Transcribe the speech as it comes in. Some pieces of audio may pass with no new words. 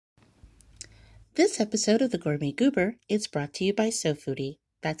This episode of The Gourmet Goober is brought to you by SoFoodie.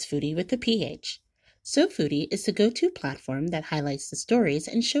 That's Foodie with the PH. SoFoodie is the go-to platform that highlights the stories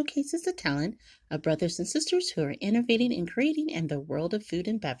and showcases the talent of brothers and sisters who are innovating and creating in the world of food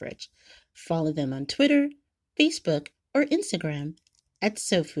and beverage. Follow them on Twitter, Facebook, or Instagram at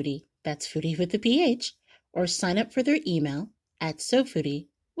SoFoodie. That's Foodie with the PH. Or sign up for their email at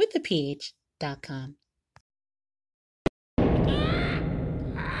SoFoodieWithThePH.com.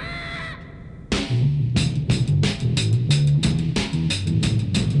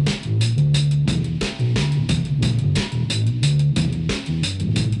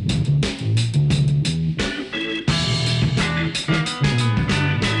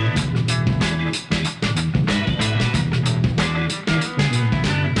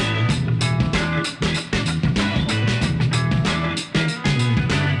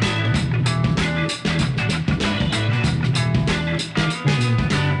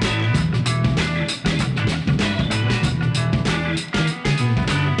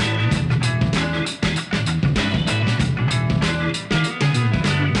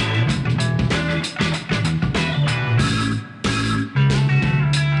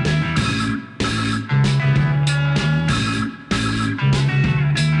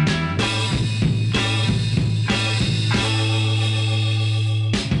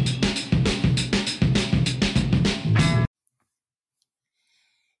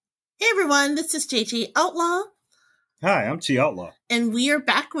 This is JJ Outlaw. Hi, I'm T Outlaw. And we are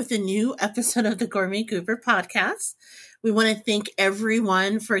back with a new episode of the Gourmet Goober podcast. We want to thank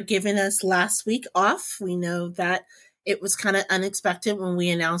everyone for giving us last week off. We know that it was kind of unexpected when we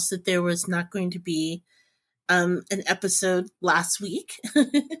announced that there was not going to be an episode last week.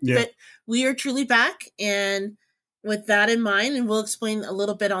 Yeah. But we are truly back. And with that in mind, and we'll explain a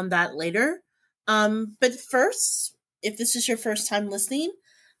little bit on that later. But first, if this is your first time listening,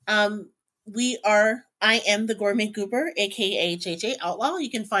 I am the Gourmet Goober, aka JJ Outlaw. You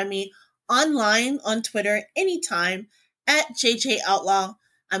can find me online on Twitter anytime at JJ Outlaw.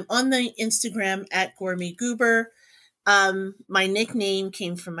 I'm on the Instagram at Gourmet Goober. My nickname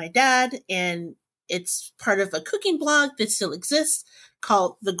came from my dad, and it's part of a cooking blog that still exists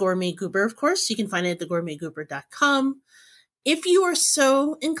called The Gourmet Goober, of course. You can find it at thegourmetgoober.com. If you are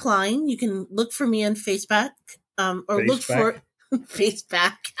so inclined, you can look for me on Facebook, look for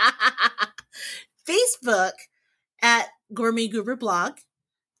Facebook. Facebook at Gourmet Goober Blog.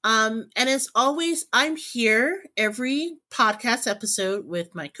 And as always, I'm here every podcast episode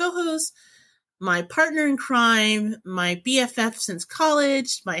with my co-host, my partner in crime, my BFF since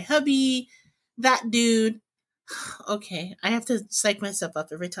college, my hubby, that dude. Okay, I have to psych myself up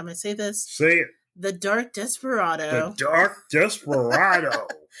every time I say this. Say it. The Dark Desperado. The Dark Desperado.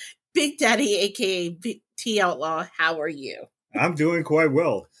 Big Daddy, aka Big T Outlaw. How are you? I'm doing quite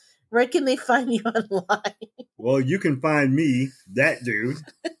well. Where can they find you online? Well, you can find me, that dude,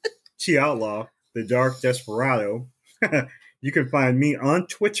 T Outlaw, the Dark Desperado. You can find me on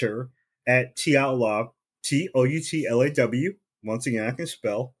Twitter at T Outlaw, TOUTLAW. Once again, I can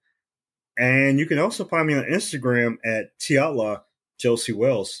spell. And you can also find me on Instagram at T Outlaw, Josie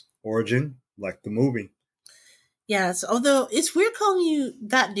Wells. Origin, like the movie. Yes, although it's weird calling you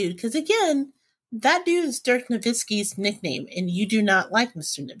that dude, because again, that dude is Dirk Nowitzki's nickname, and you do not like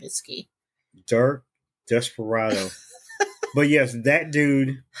Mr. Nowitzki. Dark Desperado. But yes, that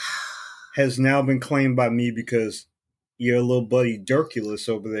dude has now been claimed by me because your little buddy Dirkulus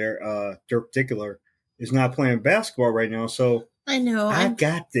over there, Dirk Dickler, is not playing basketball right now. So I know. I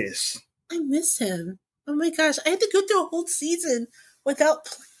got this. I miss him. Oh my gosh. I had to go through a whole season without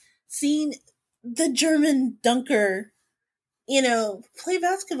seeing the German dunker play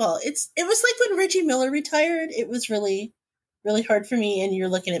basketball. It was like when Reggie Miller retired. It was really, really hard for me, and you're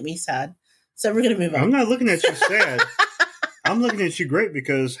looking at me sad. So we're going to move on. I'm not looking at you sad. I'm looking at you great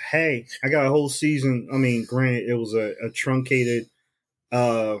because, hey, I got a whole season. I mean, granted, it was a truncated,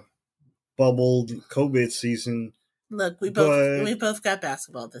 bubbled COVID season. Look, we both got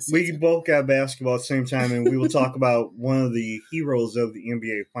basketball this season. We both got basketball at the same time, and we will talk about one of the heroes of the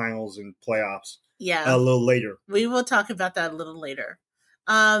NBA Finals and playoffs. Yeah. A little later. We will talk about that a little later.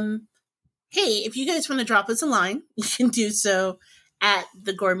 Hey, if you guys want to drop us a line, you can do so at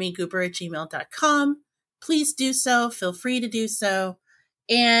thegourmetgoober@gmail.com. Please do so. Feel free to do so.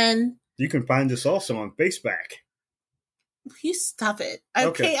 And you can find us also on Facebook. You stop it.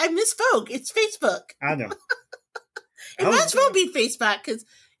 Okay, I misspoke. It's Facebook. I know. It might as well be Facebook, because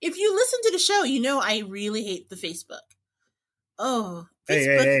if you listen to the show, you know I really hate the Facebook. Oh,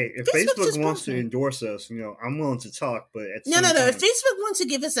 Facebook, hey! If Facebook wants to endorse us, I'm willing to talk. But no. If Facebook wants to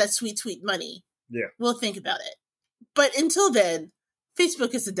give us that sweet, sweet money, yeah, we'll think about it. But until then,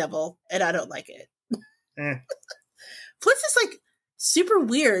 Facebook is the devil, and I don't like it. Eh. Plus, it's like super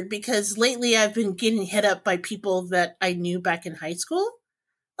weird because lately I've been getting hit up by people that I knew back in high school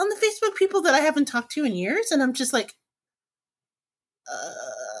on the Facebook, people that I haven't talked to in years, and I'm just like,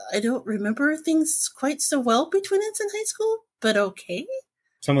 I don't remember things quite so well between us in high school, but okay.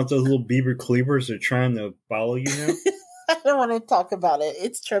 Some of those little beaver cleavers are trying to follow you now. I don't want to talk about it.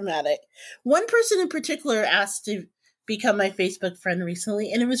 It's traumatic. One person in particular asked to become my Facebook friend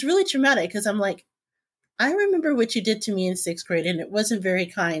recently, and it was really traumatic because I'm like, I remember what you did to me in 6th grade, and it wasn't very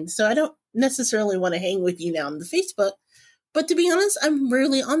kind. So I don't necessarily want to hang with you now on the Facebook. But to be honest, I'm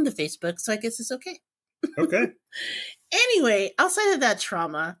rarely on the Facebook, so I guess it's okay. Okay. Anyway, outside of that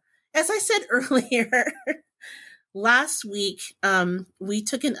trauma, as I said earlier, last week we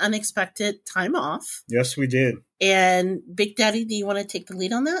took an unexpected time off. Yes, we did. And Big Daddy, do you want to take the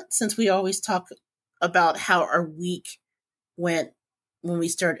lead on that? Since we always talk about how our week went when we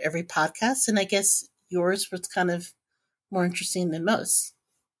start every podcast, and I guess yours was kind of more interesting than most.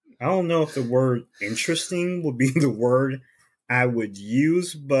 I don't know if the word interesting would be the word I would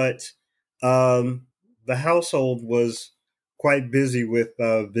use, but the household was quite busy with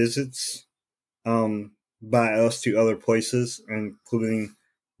visits by us to other places, including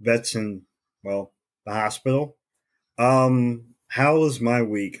vets and, well, the hospital. How was my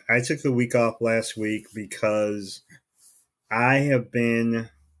week? I took the week off last week because I have been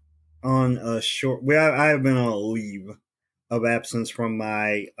on a short. Well, I have been on a leave of absence from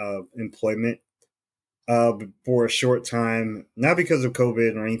my employment for a short time, not because of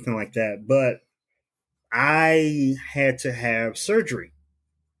COVID or anything like that, but I had to have surgery,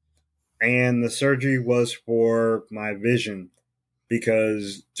 and the surgery was for my vision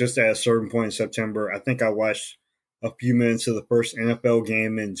because just at a certain point in September, I think I watched a few minutes of the first NFL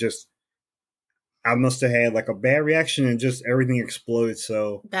game and just I must have had like a bad reaction and just everything exploded.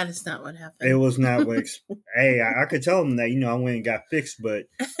 So that is not what happened. It was not what. Hey, I could tell them that I went and got fixed, but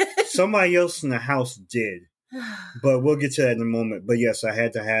somebody else in the house did. But we'll get to that in a moment. But yes, I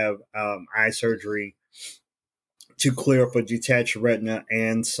had to have eye surgery to clear up a detached retina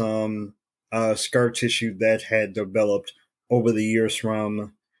and some scar tissue that had developed over the years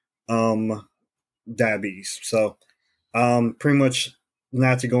from diabetes. So pretty much,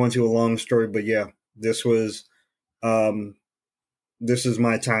 not to go into a long story, but yeah, this is my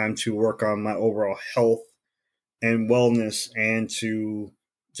time to work on my overall health and wellness and to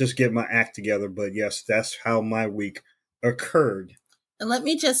just get my act together. But yes, that's how my week occurred. And let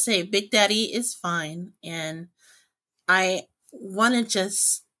me just say, Big Daddy is fine. And I want to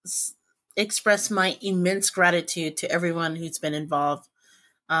just express my immense gratitude to everyone who's been involved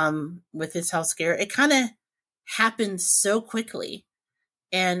with this health scare. It kind of happened so quickly.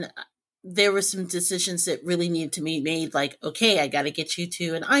 And there were some decisions that really needed to be made, like, okay, I got to get you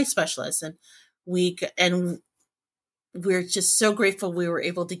to an eye specialist. And we're just so grateful we were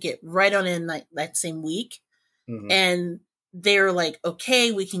able to get right on in that same week. Mm-hmm. And they're like,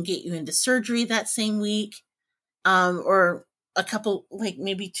 okay, we can get you into surgery that same week. Or a couple, like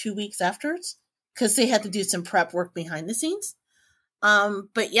maybe 2 weeks afterwards, because they had to do some prep work behind the scenes.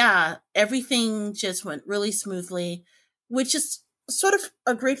 But yeah, everything just went really smoothly, which is sort of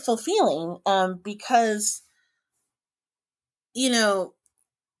a grateful feeling, because, now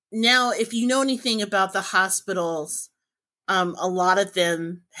if you know anything about the hospitals, a lot of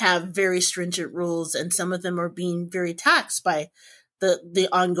them have very stringent rules, and some of them are being very taxed by the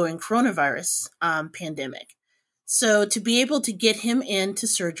ongoing coronavirus pandemic. So to be able to get him into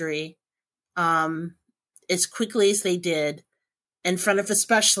surgery as quickly as they did, in front of a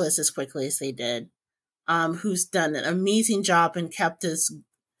specialist as quickly as they did, who's done an amazing job and kept us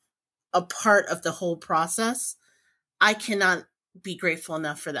a part of the whole process, I cannot be grateful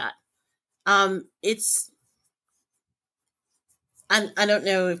enough for that. I don't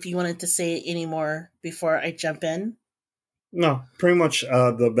know if you wanted to say any more before I jump in. No, pretty much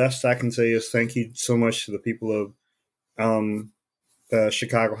the best I can say is thank you so much to the people of the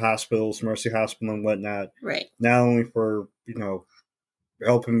Chicago hospitals, Mercy Hospital and whatnot. Right. Not only for,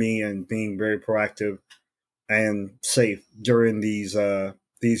 helping me and being very proactive and safe during these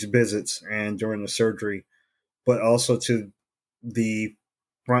visits and during the surgery, but also to the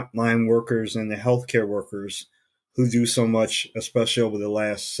frontline workers and the healthcare workers who do so much, especially over the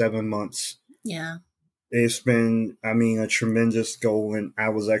last 7 months. Yeah. It's been, a tremendous goal, and I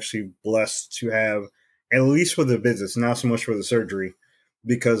was actually blessed to have, at least for the visits, not so much for the surgery,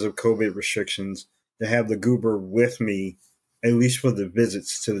 because of COVID restrictions, to have the goober with me, at least for the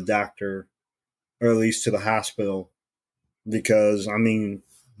visits to the doctor, or at least to the hospital, because,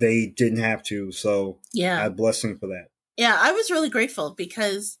 they didn't have to, so yeah, I bless him for that. Yeah, I was really grateful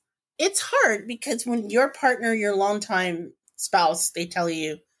because it's hard because when your partner, your longtime spouse, they tell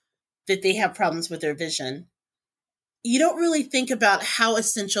you that they have problems with their vision, you don't really think about how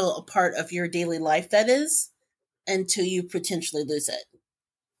essential a part of your daily life that is until you potentially lose it.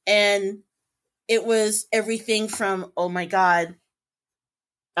 And it was everything from, oh my God,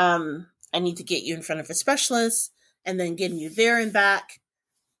 I need to get you in front of a specialist, and then getting you there and back.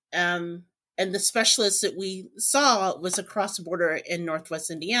 And the specialist that we saw was across the border in Northwest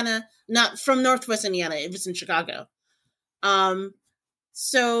Indiana, not from Northwest Indiana, it was in Chicago. Um,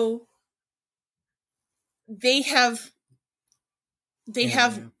 so they have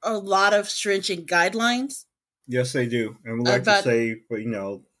Yeah. a lot of stringent guidelines Yes, they do. And we like to about say, but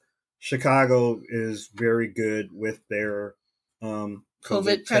Chicago is very good with their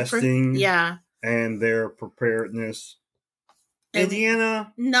COVID testing Yeah, and their preparedness. and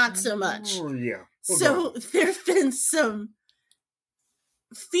Indiana, not so much. Yeah. So there have been some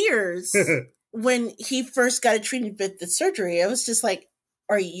fears when he first got treated with the surgery. I was just like,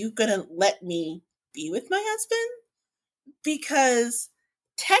 are you going to let me be with my husband? Because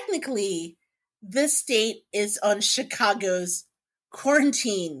technically, this state is on Chicago's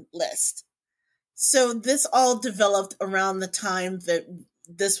quarantine list. So this all developed around the time that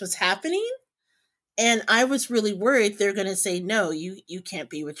this was happening. And I was really worried they're going to say, no, you can't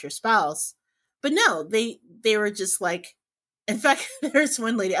be with your spouse. But no, they were just like, in fact, there's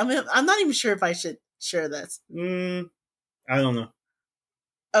one lady. I mean, I'm not even sure if I should share this. I don't know.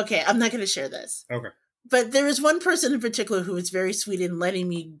 Okay, I'm not going to share this. Okay. But there was one person in particular who was very sweet in letting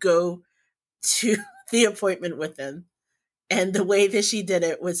me go to the appointment with him. And the way that she did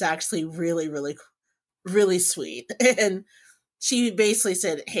it was actually really, really, really sweet. And she basically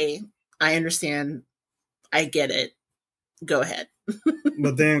said, hey, I understand. I get it. Go ahead.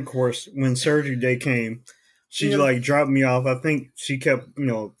 But then, of course, when surgery day came, she like dropped me off. I think she kept,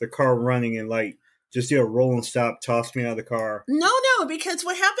 the car running and like just did a roll and stop, tossed me out of the car. No, because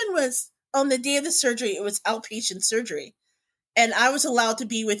what happened was on the day of the surgery, it was outpatient surgery. And I was allowed to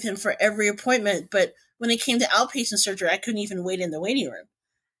be with him for every appointment. But when it came to outpatient surgery, I couldn't even wait in the waiting room.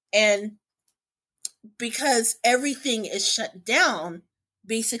 And because everything is shut down,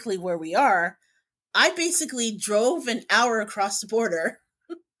 basically where we are, I basically drove an hour across the border,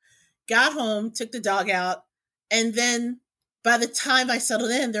 got home, took the dog out, and then by the time I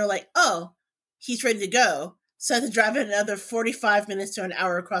settled in, they're like, oh, he's ready to go. So I had to drive another 45 minutes to an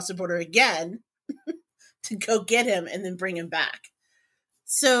hour across the border again to go get him and then bring him back.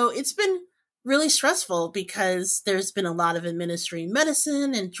 So it's been really stressful because there's been a lot of administering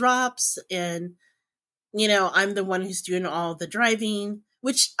medicine and drops, and I'm the one who's doing all the driving,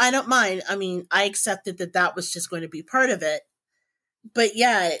 which I don't mind. I mean, I accepted that was just going to be part of it. But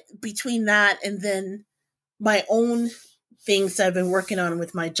yeah, between that and then my own things I've been working on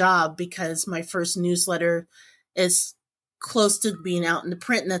with my job, because my first newsletter is close to being out in the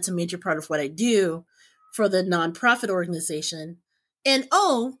print, and that's a major part of what I do for the nonprofit organization. And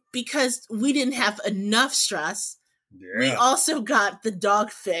because we didn't have enough stress, we also got the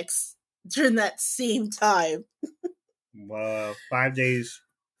dog fix during that same time. 5 days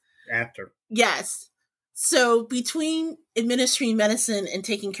after. Yes. So between administering medicine and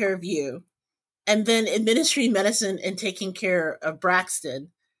taking care of you, and then administering medicine and taking care of Braxton,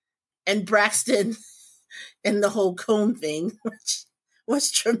 and Braxton and the whole cone thing, which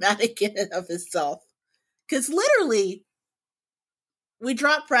was traumatic in and of itself. Because literally, we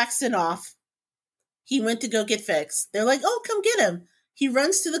dropped Braxton off. He went to go get fixed. They're like, oh, come get him. He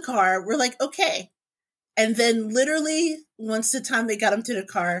runs to the car. We're like, okay. And then literally, once the time they got him to the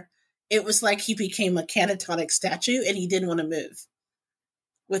car, it was like he became a catatonic statue and he didn't want to move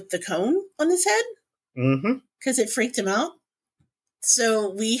with the cone on his head because it freaked him out. So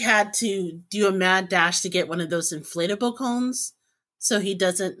we had to do a mad dash to get one of those inflatable cones so he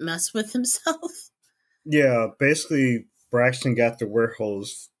doesn't mess with himself. Yeah, basically, Braxton got the wear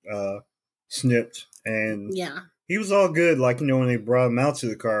holes snipped, and he was all good, like, when they brought him out to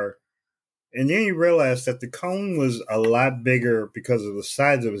the car. And then you realize that the cone was a lot bigger because of the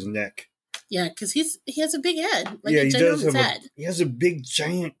size of his neck. Yeah, because he has a big head. Like he does have he has a big,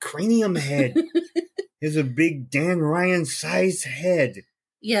 giant cranium head. He has a big Dan Ryan sized head.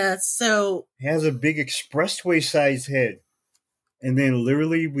 Yeah, so he has a big expressway sized head. And then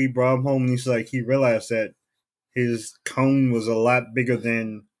literally we brought him home and he realized that his cone was a lot bigger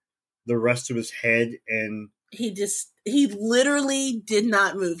than the rest of his head, and he literally did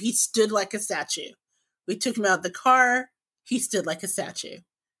not move. He stood like a statue. We took him out of the car. He stood like a statue.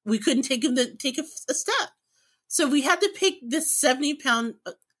 We couldn't take him to take a step. So we had to pick this 70-pound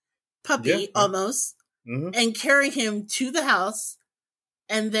puppy almost and carry him to the house.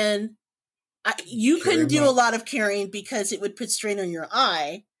 And then you couldn't do a lot of carrying because it would put strain on your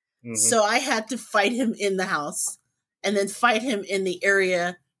eye. So I had to fight him in the house and then fight him in the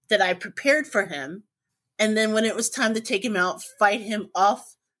area that I prepared for him. And then when it was time to take him out, fight him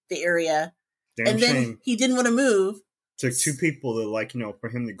off the area. Then he didn't want to move. Took two people to for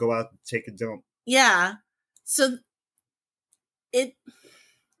him to go out and take a dump. Yeah. So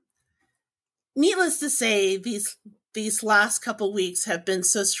needless to say, these last couple weeks have been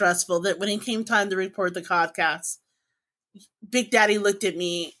so stressful that when it came time to record the podcast, Big Daddy looked at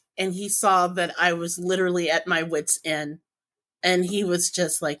me and he saw that I was literally at my wit's end. And he was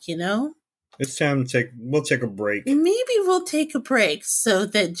just like, it's time to we'll take a break. Maybe we'll take a break so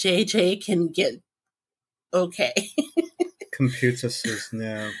that JJ can get okay. Computer says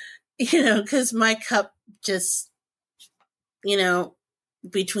no. Because my cup just,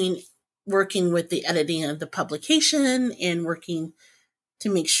 between working with the editing of the publication and working to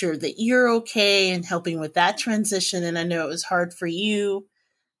make sure that you're okay and helping with that transition. And I know it was hard for you.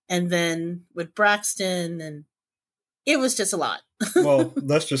 And then with Braxton, and it was just a lot. Well,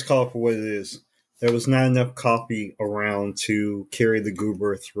 let's just call it for what it is. There was not enough coffee around to carry the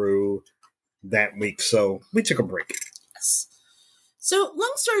goober through that week. So we took a break. Yes. So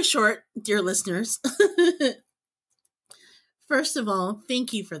long story short, dear listeners, first of all,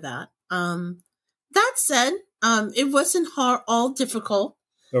 thank you for that. That said, it wasn't all difficult.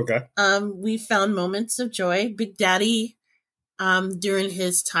 Okay. We found moments of joy. Big Daddy, during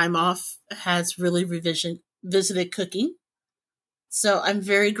his time off, has really visited cooking. So I'm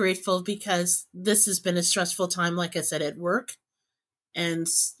very grateful because this has been a stressful time, like I said, at work. And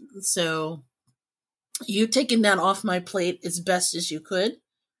so you taking that off my plate as best as you could.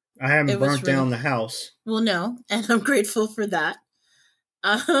 I haven't burnt down the house. Well, no, and I'm grateful for that.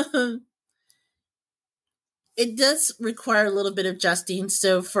 It does require a little bit of adjusting.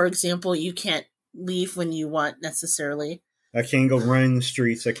 So, for example, you can't leave when you want necessarily. I can't go running the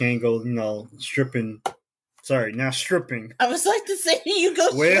streets. I can't go, stripping. Sorry, not stripping. I was like to say, you go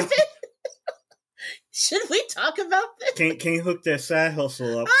stripping? Should we talk about this? Can't hook that side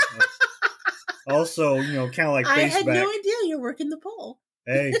hustle up. Also, kind of like I had no idea you're working the pole.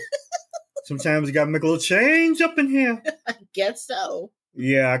 Hey, sometimes you got to make a little change up in here. I guess so.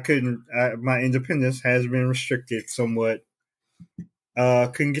 Yeah, I couldn't. My independence has been restricted somewhat.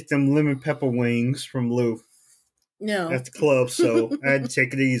 Couldn't get them lemon pepper wings from Lou. No. At the club, so I had to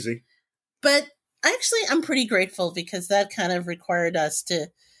take it easy. But actually, I'm pretty grateful because that kind of required us to,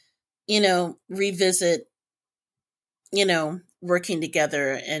 revisit, working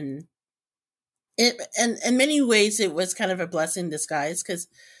together. And in many ways, it was kind of a blessing in disguise because,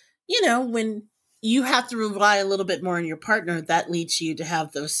 when you have to rely a little bit more on your partner, that leads you to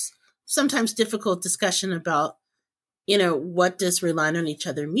have those sometimes difficult discussion about, what does relying on each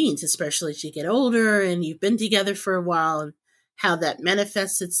other means, especially as you get older and you've been together for a while and how that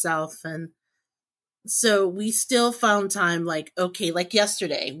manifests itself. And so we still found time, like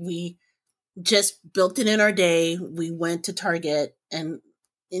yesterday, we just built it in our day. We went to Target and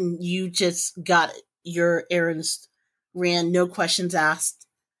you just got your errands ran, no questions asked.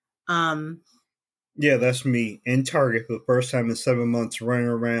 Yeah, that's me in Target for the first time in 7 months running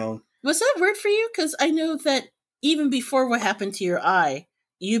around. Was that weird for you? Because I know that even before what happened to your eye,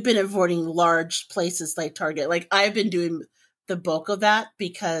 you've been avoiding large places like Target. Like I've been doing the bulk of that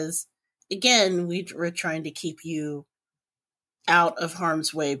because, again, we're trying to keep you out of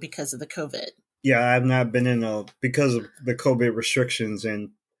harm's way because of the COVID. Yeah, I've not been because of the COVID restrictions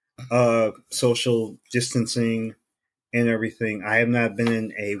and social distancing and everything. I have not been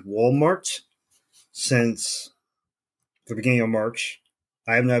in a Walmart since the beginning of March.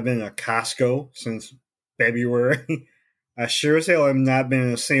 I have not been in a Costco since February. I sure as hell have not been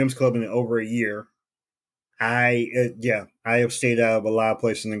in a Sam's Club in over a year. I have stayed out of a lot of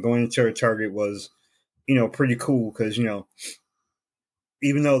places, and going to a Target was, pretty cool because,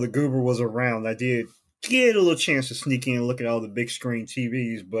 even though the goober was around, I did get a little chance to sneak in and look at all the big screen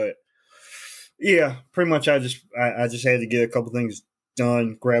TVs. But yeah, pretty much I just had to get a couple things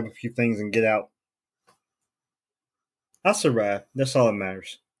done, grab a few things, and get out. I'll survive. That's all that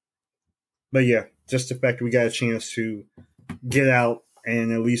matters. But yeah, just the fact that we got a chance to get out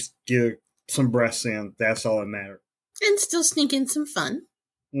and at least get some breaths in, that's all that mattered. And still sneak in some fun.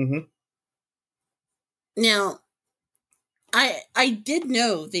 Mm-hmm. Now, I did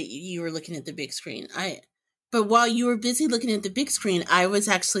know that you were looking at the big screen. But while you were busy looking at the big screen, I was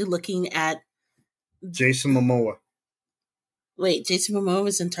actually looking at Jason Momoa. Wait, Jason Momoa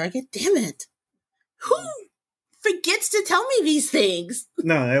was in Target? Damn it. Who? forgets to tell me these things.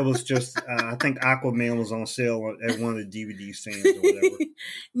 No, it was just, I think Aquaman was on sale at one of the DVD stands or whatever.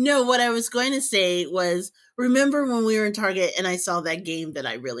 No, what I was going to say was, remember when we were in Target and I saw that game that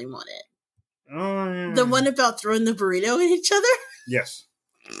I really wanted? Oh, yeah. The one about throwing the burrito at each other? Yes.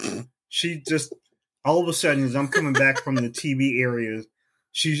 She just, all of a sudden, as I'm coming back from the TV area,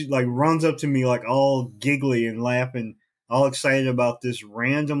 she like runs up to me like all giggly and laughing, all excited about this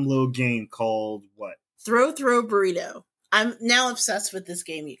random little game called what? Throw Burrito. I'm now obsessed with this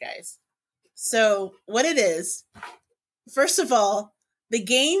game, you guys. So, what it is, first of all, the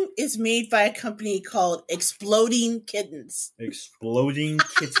game is made by a company called Exploding Kittens. Exploding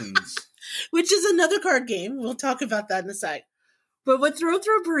Kittens. Which is another card game. We'll talk about that in a sec. But what Throw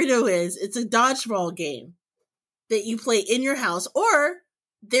Burrito is, it's a dodgeball game that you play in your house, or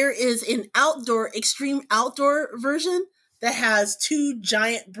there is an extreme outdoor version that has 2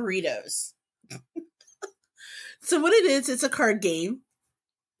 giant burritos. So what it is, it's a card game.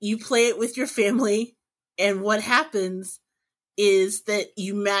 You play it with your family, and what happens is that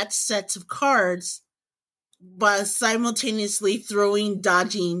you match sets of cards by simultaneously throwing,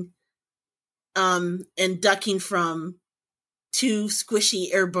 dodging, and ducking from 2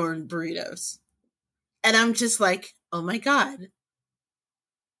 squishy airborne burritos. And I'm just like, oh my God,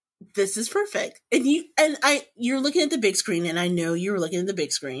 this is perfect. And you're looking at the big screen, and I know you were looking at the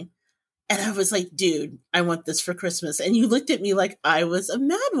big screen. And I was like, dude, I want this for Christmas. And you looked at me like I was a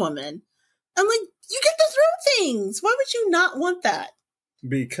mad woman. I'm like, you get to throw things. Why would you not want that?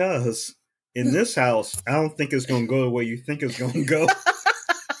 Because in this house, I don't think it's going to go the way you think it's going to go.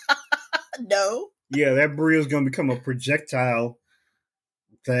 No. Yeah, that burrito's going to become a projectile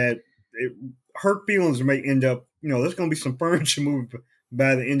that hurt feelings may end up, there's going to be some furniture moved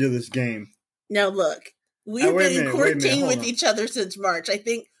by the end of this game. Now, look, we've been in quarantine with each other since March. I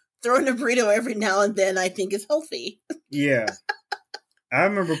think throwing a burrito every now and then, I think, is healthy. Yeah. I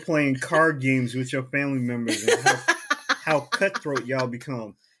remember playing card games with your family members and how cutthroat y'all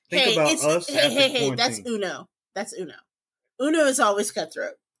become. Think about us. Hey, that's Uno. That's Uno. Uno is always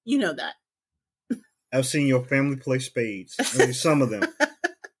cutthroat. You know that. I've seen your family play spades. I mean, some of them.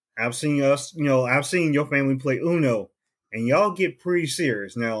 I've seen your family play Uno, and y'all get pretty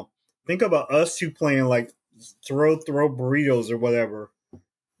serious. Now, think about us 2 playing like throw burritos or whatever.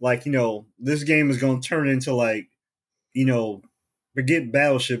 Like, this game is going to turn into like, forget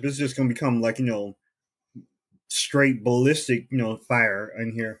Battleship. It's just going to become like, straight ballistic, fire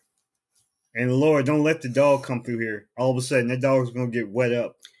in here. And Lord, don't let the dog come through here. All of a sudden, that dog's going to get wet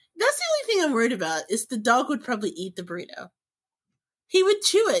up. That's the only thing I'm worried about is the dog would probably eat the burrito. He would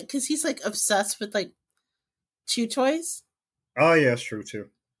chew it because he's like obsessed with like chew toys. Oh, yeah, that's true too.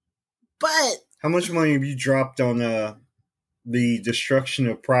 But how much money have you dropped on the destruction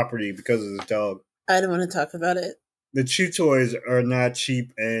of property because of the dog? I don't want to talk about it. The chew toys are not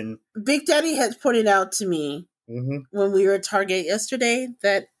cheap, and Big Daddy has pointed out to me when we were at Target yesterday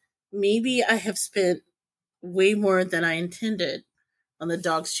that maybe I have spent way more than I intended on the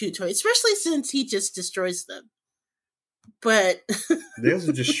dog's chew toy, especially since he just destroys them. But there's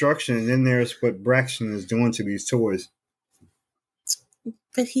a destruction, and then there's what Braxton is doing to these toys.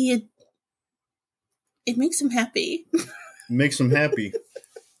 But it makes him happy. Makes him happy.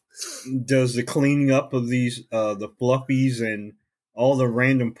 Does the cleaning up of these, the fluffies and all the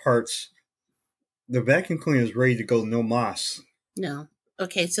random parts, the vacuum cleaner is ready to go, no moss. No.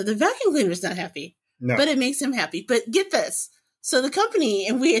 Okay, so the vacuum cleaner is not happy. No. But it makes him happy. But get this. So the company,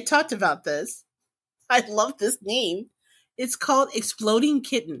 and we had talked about this, I love this name. It's called Exploding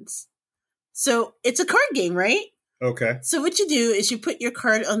Kittens. So it's a card game, right? Okay. So what you do is you put your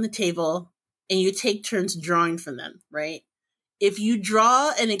card on the table and you take turns drawing from them, right? If you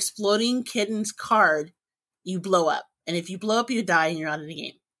draw an Exploding Kittens card, you blow up. And if you blow up, you die and you're out of the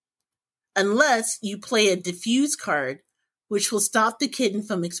game. Unless you play a diffuse card, which will stop the kitten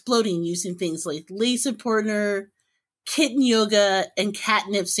from exploding using things like laser pointer, kitten yoga, and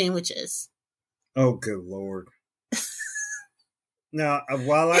catnip sandwiches. Oh, good Lord. Now,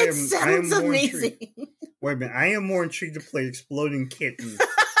 while I am more amazing. Intrigued, wait a minute, I am more intrigued to play Exploding Kitten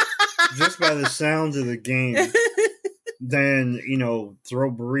just by the sounds of the game than,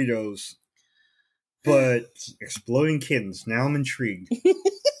 throw burritos. But Exploding Kittens, now I'm intrigued.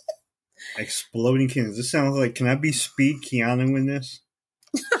 Exploding Kittens. This sounds like, can I be Speed Keanu in this?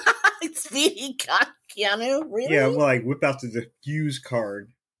 Speedy Keanu? Really? Yeah, well, whip out the diffuse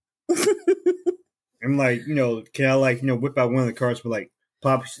card. I'm like, can I whip out one of the cards but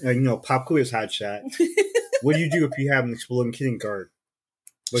pop quiz hot shot. What do you do if you have an Exploding Kitten card?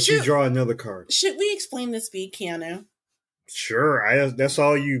 But you draw another card. Should we explain the Speed Keanu? Sure, that's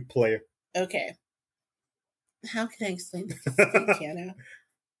all you, player. Okay. How can I explain this to Speed Keanu?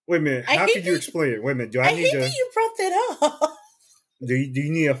 Wait a minute. How could you explain it? Wait a minute. Do I need hate to? that you brought that up. Do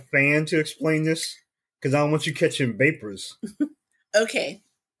you need a fan to explain this? Because I don't want you catching vapors. Okay.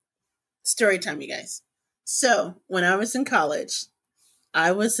 Story time, you guys. So, when I was in college,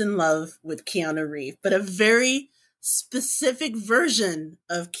 I was in love with Keanu Reeves, but a very specific version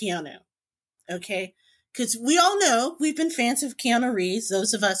of Keanu. Okay? Because we all know, we've been fans of Keanu Reeves.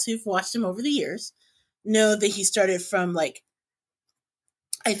 Those of us who've watched him over the years know that he started from, like,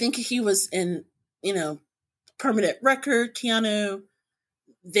 I think he was in, Permanent Record Keanu.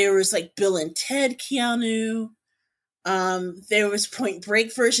 There was, like, Bill and Ted Keanu. There was Point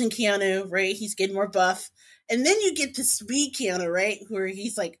Break version Keanu, right? He's getting more buff. And then you get to Speed Keanu, right? Where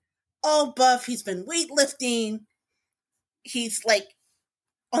he's like all buff. He's been weightlifting. He's like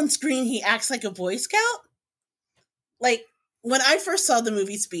on screen, he acts like a Boy Scout. Like when I first saw the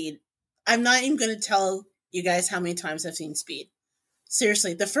movie Speed, I'm not even going to tell you guys how many times I've seen Speed.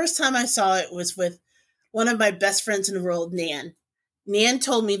 Seriously, the first time I saw it was with one of my best friends in the world, Nan. Nan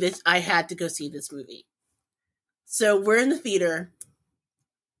told me that I had to go see this movie. So we're in the theater,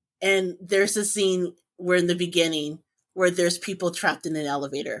 and there's a scene where in the beginning where there's people trapped in an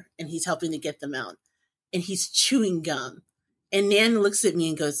elevator, and he's helping to get them out, and he's chewing gum. And Nan looks at me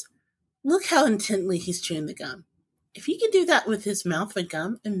and goes, "Look how intently he's chewing the gum. If he can do that with his mouth with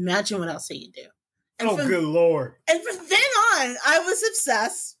gum, imagine what else he can do." And good Lord. And from then on, I was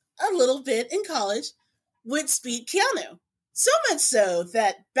obsessed a little bit in college with Speed Keanu. So much so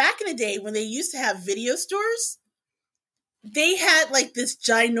that back in the day when they used to have video stores, they had like this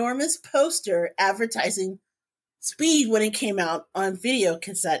ginormous poster advertising Speed when it came out on video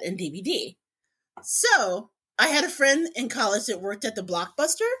cassette and DVD. So I had a friend in college that worked at the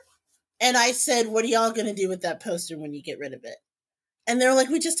Blockbuster, and I said, "What are y'all going to do with that poster when you get rid of it?" And they're like,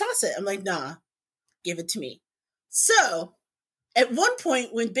 "We just toss it." I'm like, "Nah, give it to me." So at one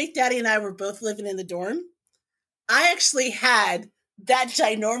point when Big Daddy and I were both living in the dorm, I actually had that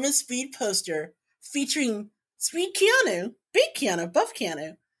ginormous Speed poster featuring Speed Keanu, Big Keanu, Buff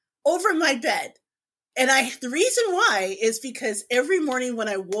Keanu, over my bed. And the reason why is because every morning when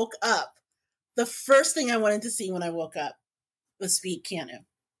I woke up, the first thing I wanted to see when I woke up was Speed Keanu.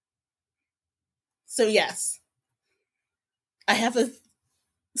 So yes, I have a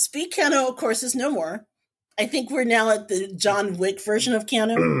Speed Keanu, of course, is no more. I think we're now at the John Wick version of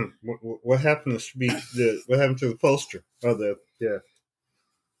Keanu. What happened to Speed? What happened to the poster?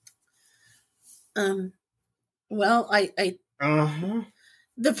 Well, I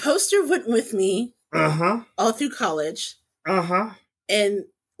the poster went with me all through college. And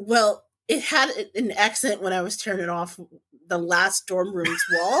well, it had an accent when I was turning off the last dorm room's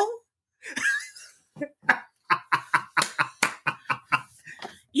wall.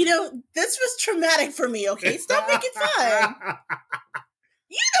 This was traumatic for me, okay? Stop making fun.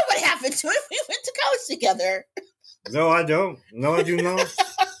 You know what happened to it. We went to college together. No, I don't. No, I do not.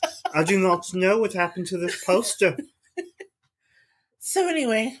 I do not know what happened to this poster. So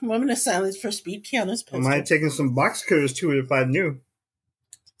anyway, moment of silence for Speed Keanu's poster. I might have taken some box cutters to it if I knew.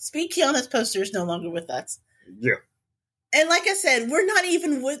 Speed Keanu's poster is no longer with us. Yeah. And like I said, we're not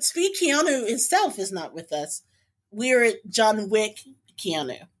even with Speed Keanu himself is not with us. We're at John Wick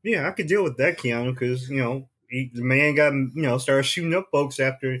Keanu. Yeah, I could deal with that Keanu because, the man got, started shooting up folks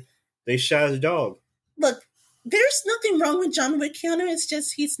after they shot his dog. Look, there's nothing wrong with John Wick Keanu. It's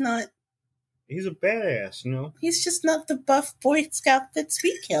just he's not. He's a badass, He's just not the buff Boy Scout that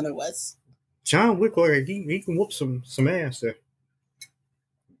Speed Keanu was. John Wick, he can whoop some ass there.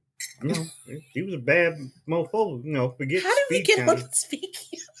 He was a bad mofo, forget How did we get Keanu. on Speed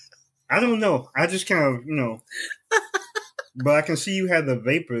Keanu? I don't know. I just kind of, but I can see you have the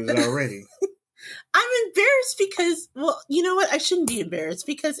vapors already. I'm embarrassed because, well, you know what? I shouldn't be embarrassed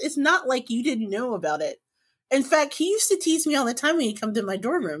because it's not like you didn't know about it. In fact, he used to tease me all the time when he'd come to my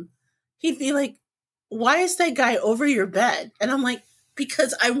dorm room. He'd be like, "Why is that guy over your bed?" And I'm like,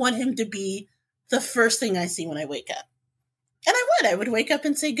 "Because I want him to be the first thing I see when I wake up." And I would wake up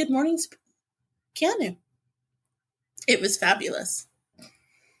and say, "Good morning, Keanu." It was fabulous.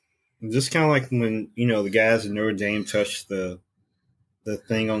 Just kind of like when, the guys in Notre Dame touched the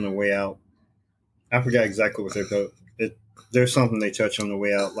thing on the way out. I forgot exactly what they call it. There's something they touch on the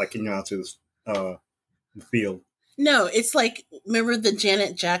way out, like, out to the field. No, it's like, remember the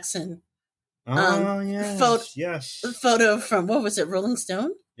Janet Jackson photo from, what was it, Rolling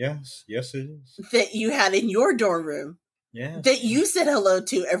Stone? Yes, it is. That you had in your dorm room. Yes. That you said hello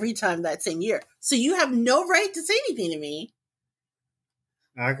to every time that same year. So you have no right to say anything to me.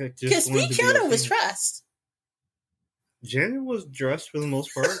 Because Speed Keanu was dressed. Janet was dressed for the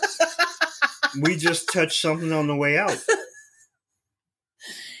most part. We just touched something on the way out.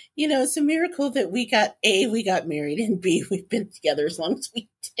 You know, it's a miracle that we got married, and B, we've been together as long as we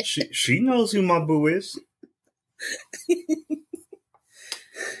did. She knows who my boo is.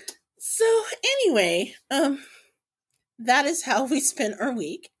 So anyway, that is how we spent our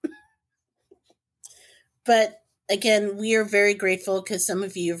week. But again, we are very grateful because some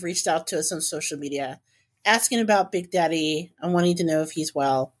of you have reached out to us on social media asking about Big Daddy and wanting to know if he's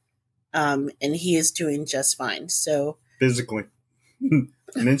well. And he is doing just fine. So physically.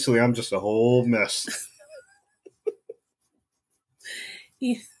 Mentally, I'm just a whole mess.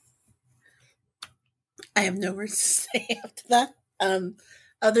 Yeah. I have no words to say after that.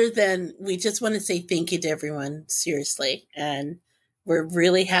 Other than we just want to say thank you to everyone, seriously. And we're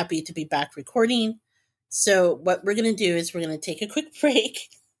really happy to be back recording. So what we're going to do is we're going to take a quick break.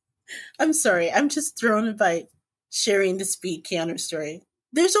 I'm sorry. I'm just thrown by sharing the speed counter story.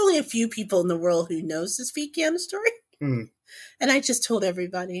 There's only a few people in the world who knows the speed counter story. And I just told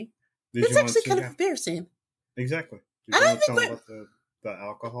everybody. It's actually kind of embarrassing. Exactly. I don't think we're... about the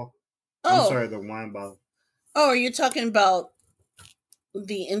alcohol. Oh. I'm sorry, the wine bottle. Oh, are you talking about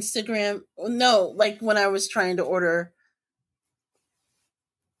the Instagram? No, like when I was trying to order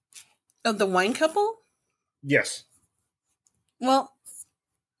the wine couple? Yes. Well.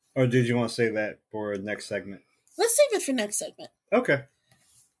 Or did you want to say that for next segment? Let's save it for next segment. Okay.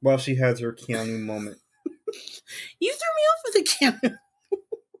 While she has her Keanu moment. You threw me off with a Keanu.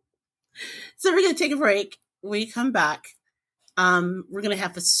 So we're going to take a break. When we come back, we're going to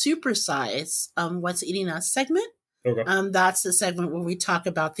have a supersize What's Eating Us segment. Okay. That's the segment where we talk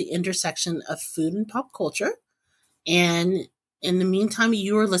about the intersection of food and pop culture. And in the meantime,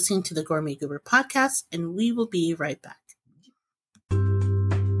 you are listening to the Gourmet Goober podcast, and we will be right back.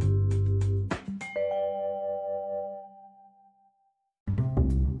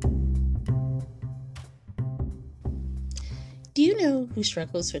 Do you know who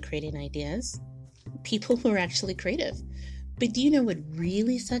struggles with creating ideas? People who are actually creative. But do you know what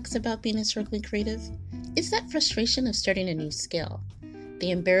really sucks about being a struggling creative? It's that frustration of starting a new skill,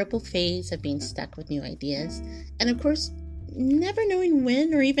 the unbearable phase of being stuck with new ideas, and of course, never knowing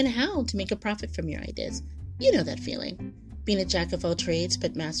when or even how to make a profit from your ideas. You know that feeling. Being a jack of all trades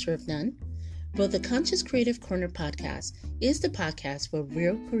but master of none. Well, the Conscious Creative Corner podcast is the podcast where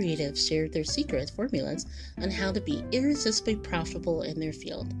real creatives share their secret formulas on how to be irresistibly profitable in their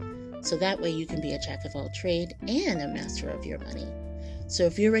field. So that way you can be a jack of all trade and a master of your money. So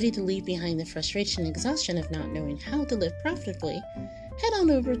if you're ready to leave behind the frustration and exhaustion of not knowing how to live profitably, head on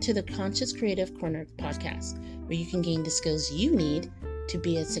over to the Conscious Creative Corner podcast, where you can gain the skills you need to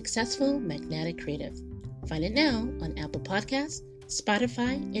be a successful magnetic creative. Find it now on Apple Podcasts,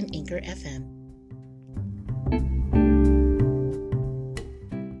 Spotify, and Anchor FM.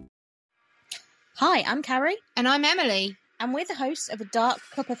 Hi, I'm Carrie. And I'm Emily. And we're the hosts of A Dark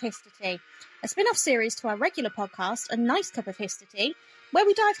Cup of History, a spin-off series to our regular podcast, A Nice Cup of History, where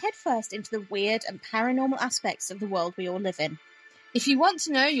we dive headfirst into the weird and paranormal aspects of the world we all live in. If you want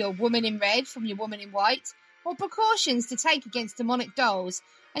to know your woman in red from your woman in white, or precautions to take against demonic dolls,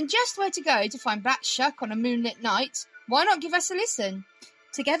 and just where to go to find Black Shuck on a moonlit night, why not give us a listen?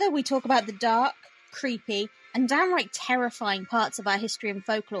 Together we talk about the dark, creepy, and downright terrifying parts of our history and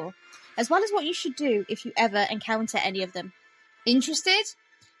folklore, as well as what you should do if you ever encounter any of them. Interested?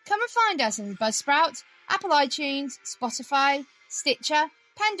 Come and find us on Buzzsprout, Apple iTunes, Spotify, Stitcher,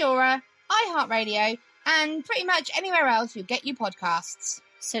 Pandora, iHeartRadio, and pretty much anywhere else you'll get your podcasts.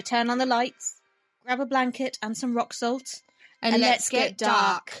 So turn on the lights, grab a blanket and some rock salt, and let's get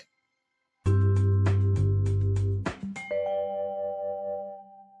dark.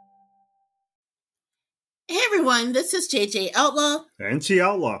 Hey everyone, this is JJ Outlaw. And T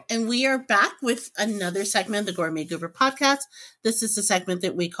Outlaw. And we are back with another segment of the Gourmet Goober podcast. This is the segment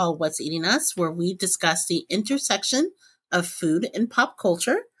that we call What's Eating Us, where we discuss the intersection of food and pop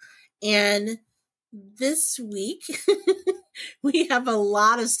culture. And this week, we have a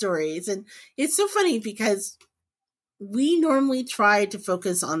lot of stories. And it's so funny because we normally try to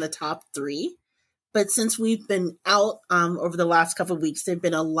focus on the top three. But since we've been out over the last couple of weeks, there have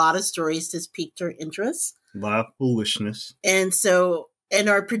been a lot of stories that's piqued our interest. A lot of foolishness. And so, in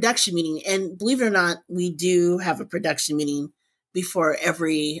our production meeting, and believe it or not, we do have a production meeting before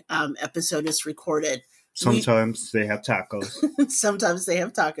every episode is recorded. Sometimes they have tacos. Sometimes they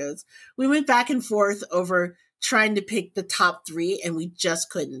have tacos. We went back and forth over trying to pick the top three, and we just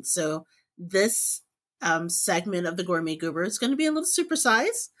couldn't. So this segment of the Gourmet Goober is going to be a little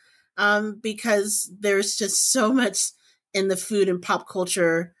supersized because there's just so much in the food and pop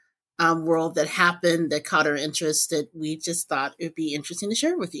culture world that happened that caught our interest that we just thought it would be interesting to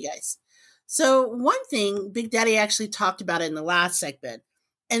share with you guys. So one thing Big Daddy actually talked about in the last segment,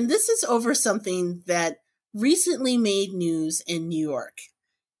 and this is over something that recently made news in New York.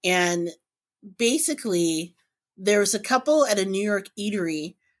 And basically, there was a couple at a New York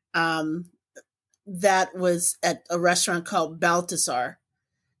eatery that was at a restaurant called Balthazar.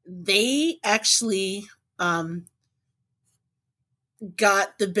 They actually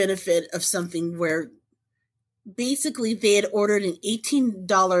got the benefit of something where basically they had ordered an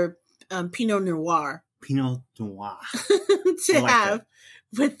 $18 Pinot Noir Pinot Noir. to have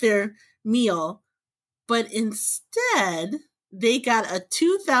with their meal. But instead, they got a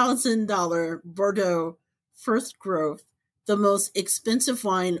 $2,000 Bordeaux First Growth, the most expensive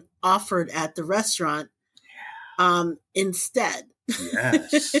wine offered at the restaurant, instead.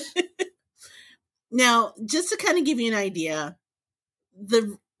 Yes. Now, just to kind of give you an idea,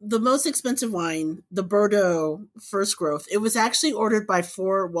 the most expensive wine, the Bordeaux First Growth, it was actually ordered by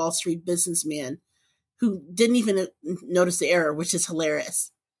 4 Wall Street businessmen who didn't even notice the error, which is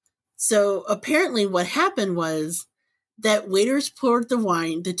hilarious. So apparently what happened was that waiters poured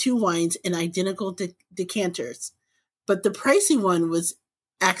the 2 wines in identical decanters, but the pricey one was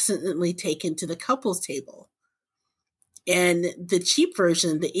accidentally taken to the couple's table. And the cheap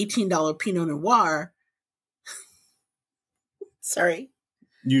version, the $18 Pinot Noir, sorry.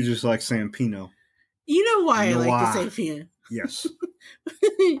 You just like saying Pinot. You know why Noir. I like to say Pinot. Yes.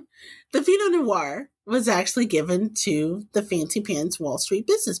 The Pinot Noir was actually given to the fancy pants Wall Street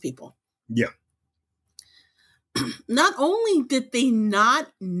business people. Yeah. Not only did they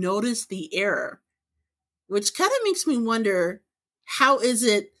not notice the error, which kind of makes me wonder, how is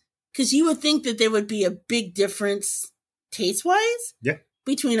it, because you would think that there would be a big difference taste-wise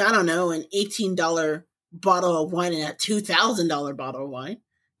between, I don't know, an $18 bottle of wine and a $2,000 bottle of wine.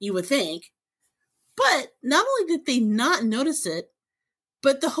 You would think. But not only did they not notice it,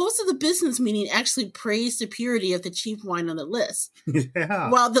 but the host of the business meeting actually praised the purity of the cheap wine on the list.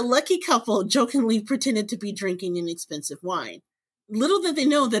 Yeah. While the lucky couple jokingly pretended to be drinking an expensive wine. Little did they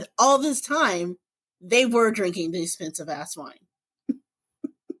know that all this time, they were drinking the expensive-ass wine.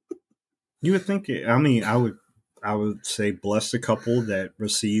 You would think it. I mean, I would say bless the couple that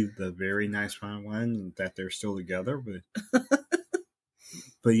received the very nice fine wine and that they're still together.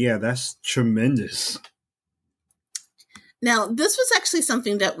 But yeah, that's tremendous. Now, this was actually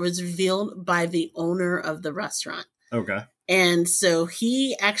something that was revealed by the owner of the restaurant. Okay. And so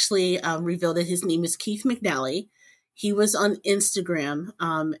he actually revealed it. His name is Keith McNally. He was on Instagram.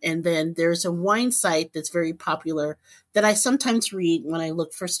 And then there's a wine site that's very popular that I sometimes read when I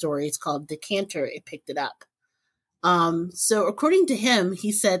look for stories called Decanter. It picked it up. So according to him,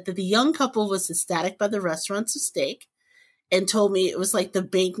 he said that the young couple was ecstatic by the restaurant's mistake and told me it was like the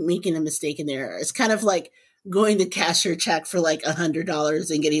bank making a mistake in their error. It's kind of like going to cash your check for like $100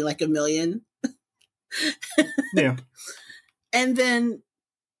 and getting like $1 million. Yeah. And then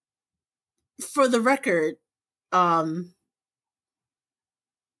for the record, what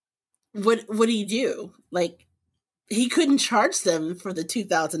do you do? Like, he couldn't charge them for the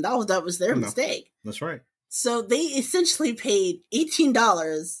 $2,000. That was their mistake. That's right. So they essentially paid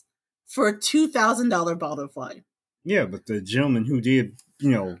 $18 for a $2,000 bottle of wine. Yeah, but the gentleman who did,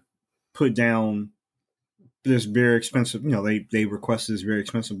 put down this very expensive, they requested this very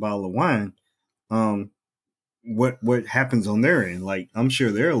expensive bottle of wine. What happens on their end? Like, I'm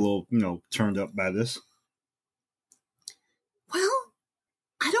sure they're a little, turned up by this. Well,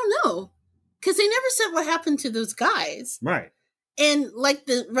 I don't know. Because they never said what happened to those guys. Right. And like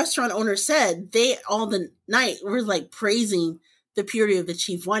the restaurant owner said, they all the night were like praising the purity of the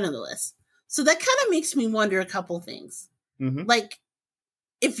cheap wine on the list. So that kind of makes me wonder a couple things. Mm-hmm. Like,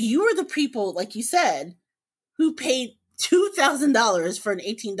 if you were the people, like you said, who paid $2,000 for an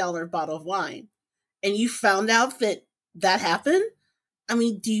 $18 bottle of wine, and you found out that happened, I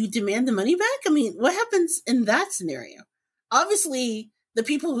mean, do you demand the money back? I mean, what happens in that scenario? Obviously, the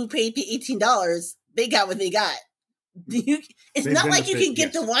people who paid the $18, they got what they got. It's not like you can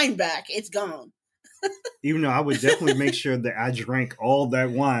get the wine back. It's gone. Even though I would definitely make sure that I drank all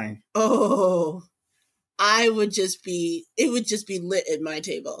that wine. Oh, it would just be lit at my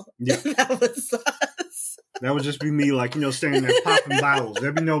table. Yeah. That was us. That would just be me, like, standing there popping bottles.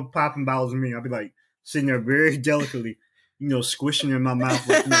 There'd be no popping bottles in me. I'd be like sitting there very delicately, squishing in my mouth.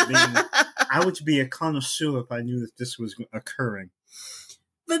 Like, I would be a connoisseur if I knew that this was occurring.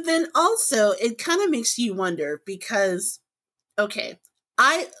 But then also, it kind of makes you wonder because, okay,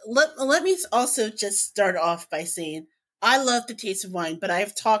 let me also just start off by saying I love the taste of wine, but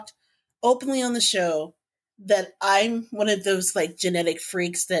I've talked openly on the show that I'm one of those like genetic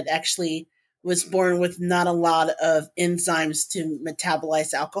freaks that actually was born with not a lot of enzymes to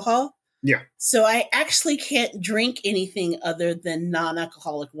metabolize alcohol. Yeah. So I actually can't drink anything other than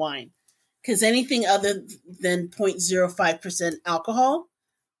non-alcoholic wine. Because anything other than 0.05% alcohol,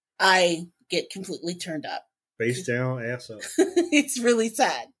 I get completely turned up. Face down, ass up. It's really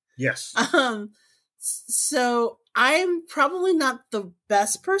sad. Yes. So I'm probably not the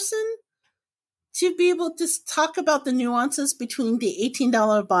best person to be able to talk about the nuances between the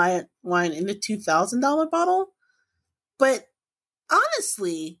 $18 wine and the $2,000 bottle. But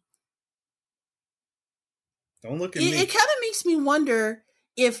honestly, don't look at me. It kind of makes me wonder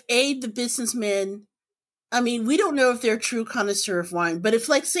if the businessmen, I mean, we don't know if they're a true connoisseur of wine, but if,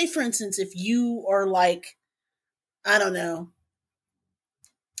 like, say, for instance, if you are like, I don't know,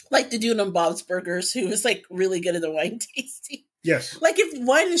 like the dude on Bob's Burgers who is like really good at the wine tasting. Yes. Like, if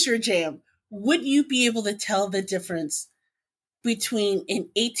wine is your jam, would you be able to tell the difference between an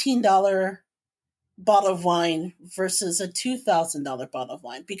 $18 bottle of wine versus a $2,000 bottle of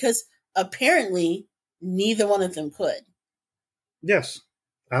wine? Because apparently neither one of them could. Yes.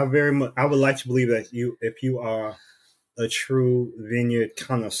 I would like to believe that if you are a true vineyard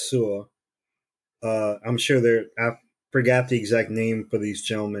connoisseur, I'm sure I forgot the exact name for these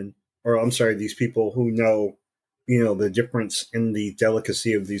gentlemen, or I'm sorry, these people who know, the difference in the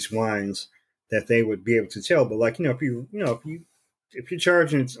delicacy of these wines, that they would be able to tell. But like, if you're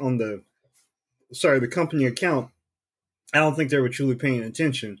charging on the company account, I don't think they were truly paying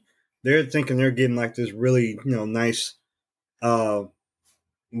attention. They're thinking they're getting like this really, nice, what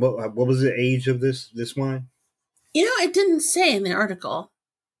was the age of this wine? It didn't say in the article.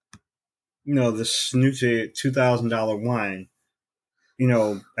 The snooty $2,000 wine.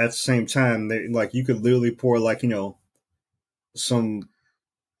 At the same time, you could literally pour some.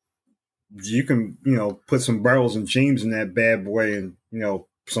 You can put some barrels and James in that bad boy, and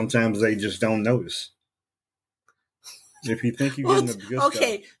sometimes they just don't notice. If you think you're getting the good stuff.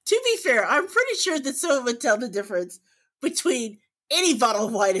 To be fair, I'm pretty sure that someone would tell the difference between any bottle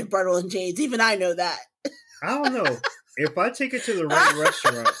of wine and Bartle and James. Even I know that. I don't know. If I take it to the right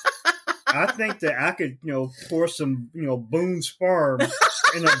restaurant, I think that I could, pour some, Boone's Farm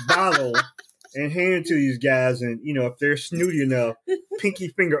in a bottle and hand it to these guys. And, if they're snooty enough, pinky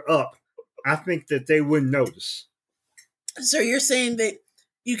finger up, I think that they wouldn't notice. So you're saying that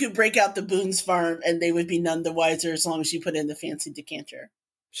you could break out the Boone's Farm and they would be none the wiser as long as you put in the fancy decanter?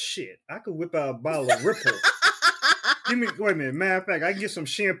 Shit, I could whip out a bottle of Ripple. Wait a minute. Matter of fact, I can get some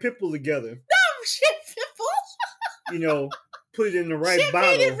Champipple together. No, Champipple? Put it in the right Champagne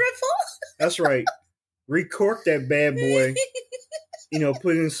bottle. And Ripple? That's right. Recork that bad boy.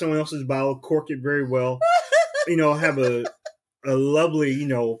 Put it in someone else's bottle, cork it very well. Have a lovely,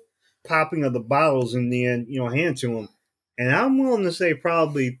 popping of the bottles and then, hand to them. And I'm willing to say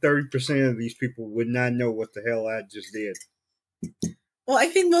probably 30% of these people would not know what the hell I just did. Well, I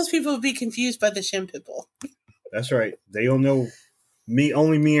think most people would be confused by the Champipple. That's right. They don't know.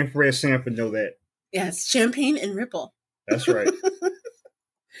 Only me and Fred Sanford know that. Yes, Champagne and Ripple. That's right.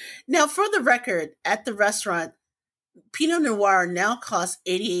 Now, for the record, at the restaurant, Pinot Noir now costs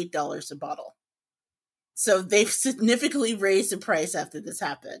 $88 a bottle. So they've significantly raised the price after this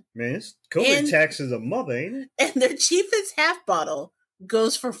happened. Man, it's COVID taxes a mother, ain't it? And their cheapest half bottle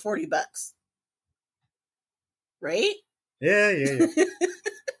goes for $40. Right? Yeah.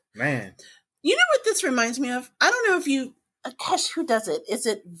 Man. You know what this reminds me of? I don't know if you... Gosh, who does it? Is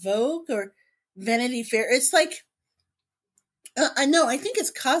it Vogue or Vanity Fair? It's like... no, I think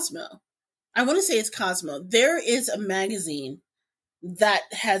it's Cosmo. I want to say it's Cosmo. There is a magazine that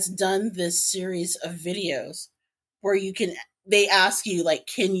has done this series of videos where they ask you, like,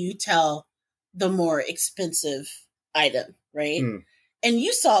 can you tell the more expensive item, right? And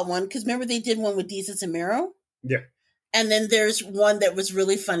you saw one, because remember they did one with Desus and Mero? Yeah. And then there's one that was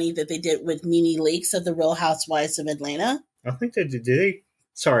really funny that they did with Nene Leakes of the Real Housewives of Atlanta. I think they did.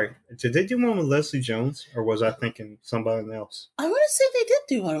 Did they do one with Leslie Jones, or was I thinking somebody else? I want to say they did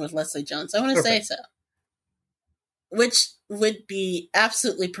do one with Leslie Jones. I want to say so. Which would be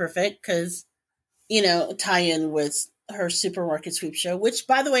absolutely perfect because, tie in with her Supermarket Sweep show, which,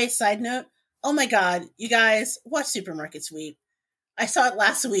 by the way, side note, oh my God, you guys, watch Supermarket Sweep. I saw it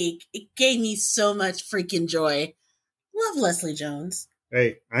last week. It gave me so much freaking joy. Love Leslie Jones.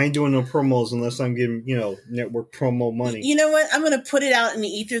 Hey, I ain't doing no promos unless I'm getting, network promo money. You know what? I'm going to put it out in the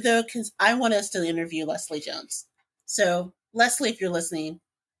ether, though, because I want us to interview Leslie Jones. So, Leslie, if you're listening,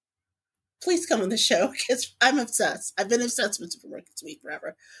 please come on the show, because I'm obsessed. I've been obsessed with Supermarket Sweep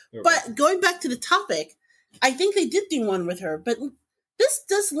forever. Okay. But going back to the topic, I think they did do one with her, but this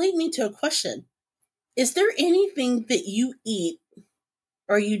does lead me to a question. Is there anything that you eat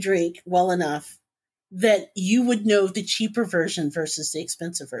or you drink well enough that you would know the cheaper version versus the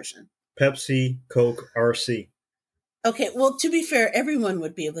expensive version? Pepsi, Coke, RC. Okay, well, to be fair, everyone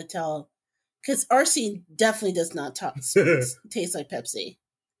would be able to tell because RC definitely does not taste like Pepsi.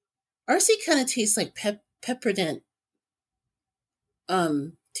 RC kind of tastes like Pepsodent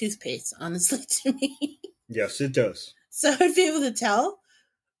toothpaste, honestly, to me. Yes, it does. So I'd be able to tell.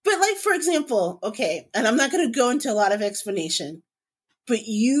 But like, for example, okay, and I'm not going to go into a lot of explanation, but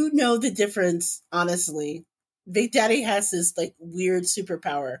you know the difference, honestly. Big Daddy has this like weird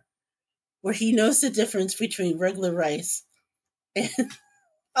superpower where he knows the difference between regular rice and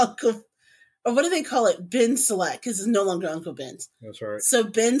Uncle, or what do they call it? Ben Select, because it's no longer Uncle Ben's. That's right. So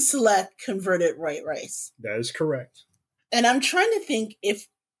Ben Select converted white rice. That is correct. And I'm trying to think if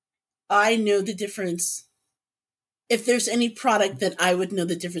I know the difference, if there's any product that I would know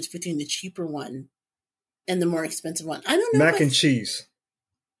the difference between the cheaper one and the more expensive one. I don't know. Mac and cheese.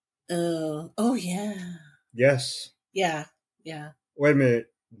 Oh yeah. Yes. Yeah. Wait a minute.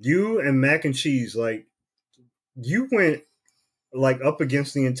 You and mac and cheese, like, you went like up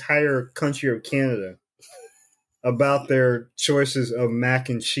against the entire country of Canada about their choices of mac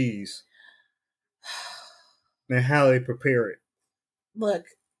and cheese and how they prepare it. Look,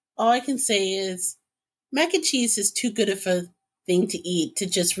 all I can say is mac and cheese is too good of a thing to eat to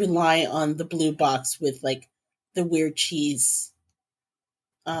just rely on the blue box with like the weird cheese.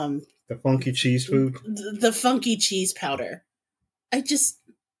 The funky cheese food. The funky cheese powder. I just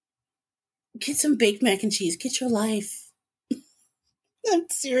get some baked mac and cheese. Get your life. I'm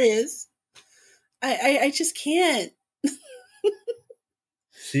serious. I just can't.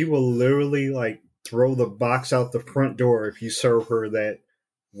 She will literally like throw the box out the front door if you serve her that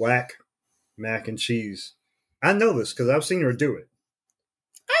whack mac and cheese. I know this because I've seen her do it.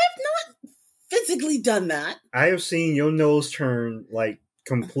 I have not physically done that. I have seen your nose turn like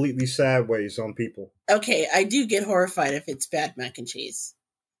completely sideways on people. Okay, I do get horrified if it's bad mac and cheese.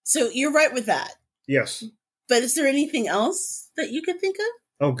 So you're right with that. Yes. But is there anything else that you could think of?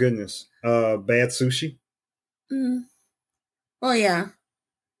 Oh goodness. Bad sushi. Well, yeah.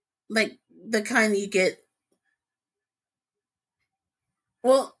 Like the kind you get.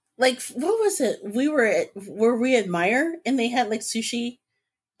 Well, like what was it? Were we at Meyer and they had like sushi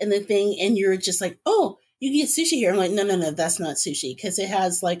and the thing, and you're just like, oh, you can get sushi here. I'm like, no, that's not sushi because it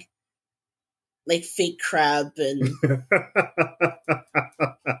has like fake crab and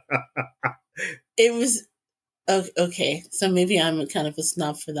it was okay. So maybe I'm kind of a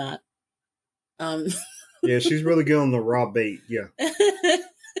snob for that. Yeah, she's really good on the raw bait. Yeah.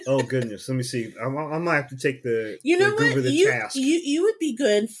 Oh goodness, let me see. I might have to take the task. You would be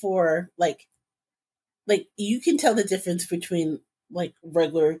good for like you can tell the difference between like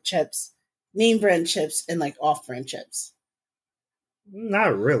regular chips, name brand chips, and like off brand chips.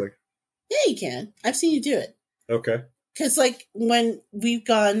 Not really. Yeah, you can. I've seen you do it. Okay. Because like when we've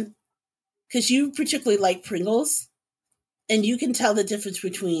gone, because you particularly like Pringles, and you can tell the difference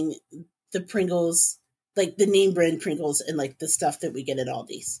between the Pringles, like the name brand Pringles, and like the stuff that we get at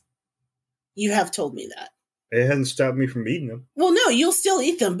Aldi's. You have told me that. It hasn't stopped me from eating them. Well, no, you'll still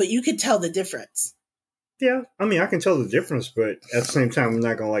eat them, but you could tell the difference. Yeah, I mean, I can tell the difference, but at the same time, I'm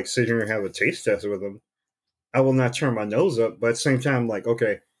not gonna like sit here and have a taste test with them. I will not turn my nose up, but at the same time, like,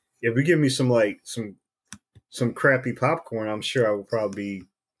 okay, if you give me some crappy popcorn, I'm sure I will probably be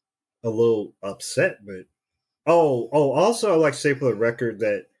a little upset. But also, I'd like to say for the record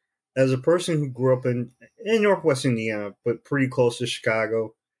that as a person who grew up in Northwest Indiana, but pretty close to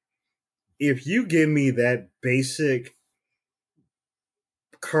Chicago, if you give me that basic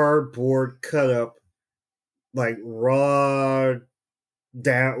cardboard cut up, like raw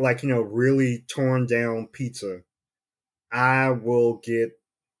down, like, really torn down pizza, I will get.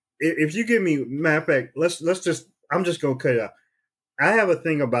 If you give me, matter of fact, I'm just gonna cut it out. I have a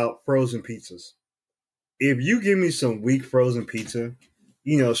thing about frozen pizzas. If you give me some weak frozen pizza,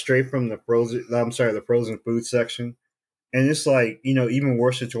 straight from the frozen food section, and it's like, even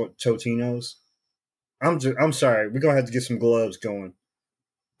worse than Totino's, I'm sorry, we're gonna have to get some gloves going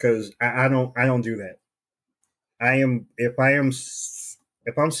because I don't do that. If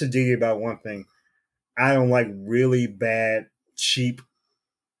I'm sedity about one thing, I don't like really bad, cheap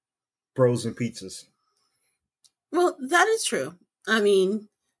frozen pizzas. Well, that is true. I mean,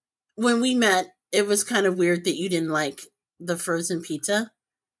 when we met, it was kind of weird that you didn't like the frozen pizza.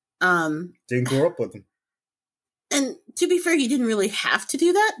 Didn't grow up with them. And to be fair, you didn't really have to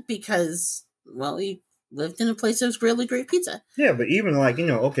do that because, well, you lived in a place that was really great pizza. Yeah, but even like,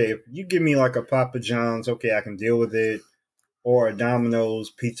 okay, if you give me like a Papa John's, okay, I can deal with it. Or a Domino's,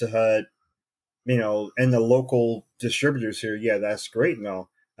 Pizza Hut, and the local distributors here, yeah, that's great and all.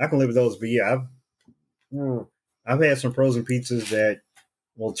 I can live with those, but yeah, I've had some frozen pizzas that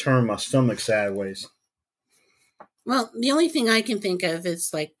will turn my stomach sideways. Well, the only thing I can think of is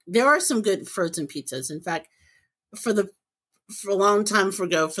like there are some good frozen pizzas. In fact, for a long time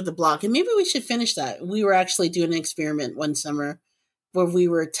ago for the blog, and maybe we should finish that. We were actually doing an experiment one summer where we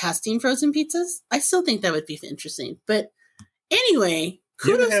were testing frozen pizzas. I still think that would be interesting. But anyway,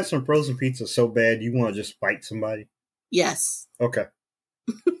 You ever have some frozen pizza so bad you want to just fight somebody? Yes. Okay.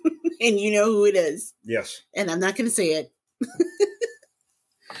 And you know who it is. Yes. And I'm not going to say it.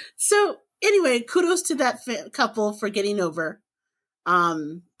 So anyway, kudos to that couple for getting over.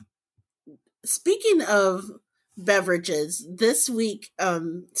 Speaking of beverages, this week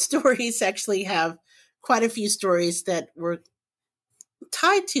stories actually have quite a few stories that were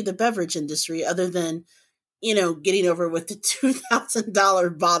tied to the beverage industry other than, getting over with the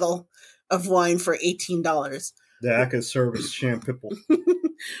 $2,000 bottle of wine for $18. That I could serve as shampoo.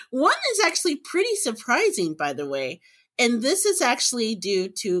 One is actually pretty surprising, by the way. And this is actually due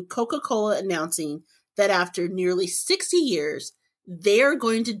to Coca-Cola announcing that after nearly 60 years, they are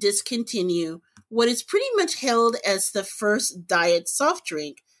going to discontinue what is pretty much hailed as the first diet soft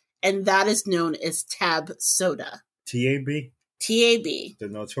drink, and that is known as Tab soda. TAB? TAB. The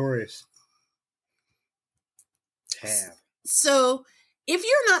notorious Tab. So, if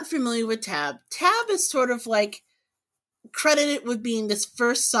you're not familiar with Tab is sort of like credited with being this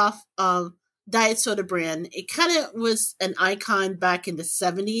first soft diet soda brand. It kind of was an icon back in the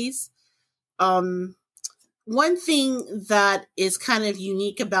 70s. One thing that is kind of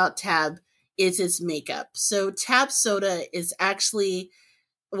unique about Tab is its makeup. So Tab soda is actually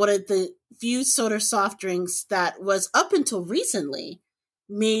one of the few soda soft drinks that was up until recently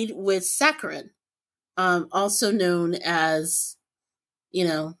made with saccharin, also known as,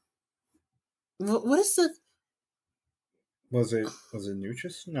 what is the... Was it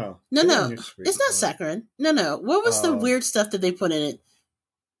Nutris? No. No. It's not saccharin. No. What was the weird stuff that they put in it?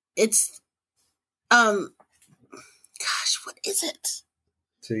 It's, gosh, what is it?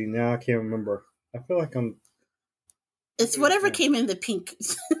 See, now I can't remember. I feel like It's whatever came in the pink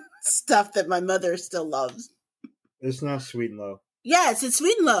stuff that my mother still loves. It's not Sweet and Low. Yes, it's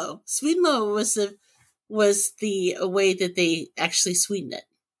Sweet and Low. Sweet and Low was the way that they actually sweetened it.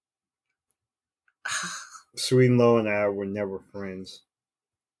 Sweet and Low and I were never friends.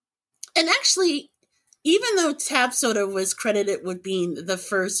 And actually, even though Tab soda was credited with being the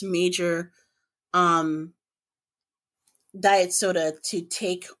first major diet soda to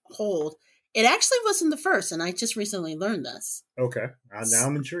take hold, it actually wasn't the first, and I just recently learned this. Okay, now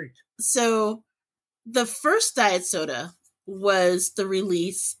I'm intrigued. So, the first diet soda was the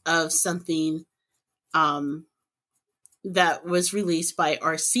release of something that was released by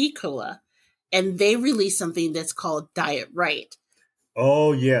RC Cola, and they released something that's called Diet Right.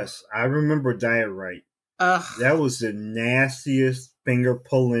 Oh, yes. I remember Diet Right. That was the nastiest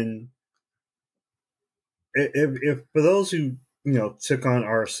finger-pulling. If for those who, took on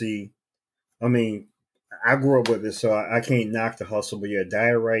RC, I mean, I grew up with it, so I can't knock the hustle, but yeah,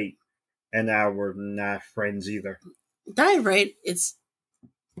 Diet Right and I were not friends either. Diet Right, it's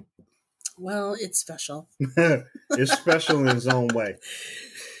special. It's special in its own way.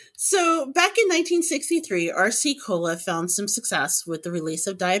 So, back in 1963, RC Cola found some success with the release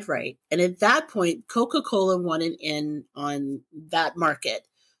of Diet Right. And at that point, Coca-Cola wanted in on that market.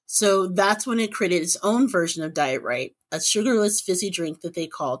 So, that's when it created its own version of Diet Right, a sugarless fizzy drink that they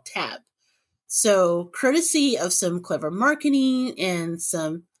called Tab. So, courtesy of some clever marketing and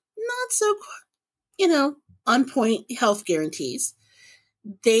some not so, on point health guarantees,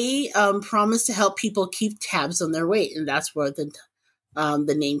 they promised to help people keep tabs on their weight. And that's where the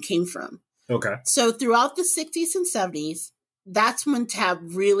name came from. Okay. So throughout the 60s and 70s, that's when Tab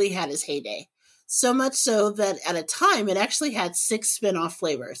really had its heyday. So much so that at a time, it actually had 6 spin-off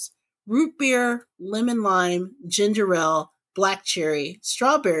flavors: root beer, lemon lime, ginger ale, black cherry,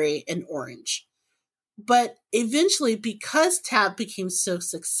 strawberry, and orange. But eventually, because Tab became so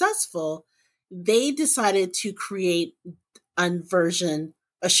successful, they decided to create a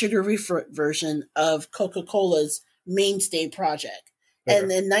sugar-free version of Coca-Cola's mainstay project. Okay. And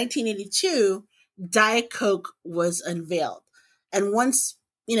in 1982, Diet Coke was unveiled. And once,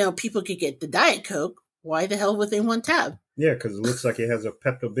 people could get the Diet Coke, why the hell would they want Tab? Yeah, because it looks like it has a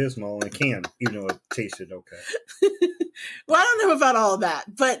Pepto-Bismol in a can. It tasted okay. Well, I don't know about all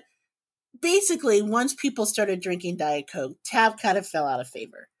that. But basically, once people started drinking Diet Coke, Tab kind of fell out of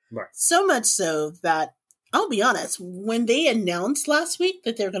favor. Right. So much so that, I'll be honest, when they announced last week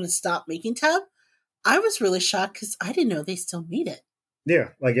that they're going to stop making Tab, I was really shocked because I didn't know they still made it. Yeah,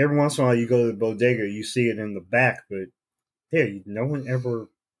 like every once in a while you go to the bodega, you see it in the back, but yeah, no one ever.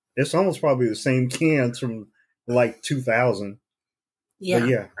 It's almost probably the same cans from like 2000. Yeah. But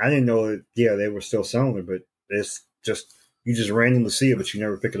yeah, I didn't know that. Yeah, they were still selling it, but it's just you just randomly see it, but you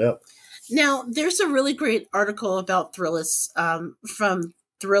never pick it up. Now, there's a really great article about Thrillist from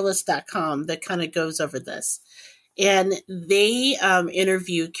Thrillist.com that kind of goes over this. And they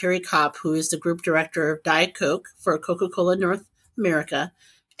interviewed Carrie Kopp, who is the group director of Diet Coke for Coca-Cola North America.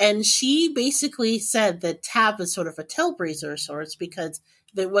 And she basically said that Tab was sort of a tailblazer of sorts, because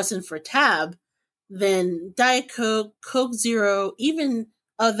if it wasn't for Tab, then Diet Coke, Coke Zero, even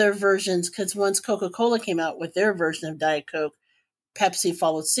other versions, because once Coca-Cola came out with their version of Diet Coke, Pepsi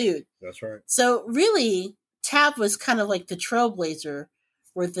followed suit. That's right. So really, Tab was kind of like the trailblazer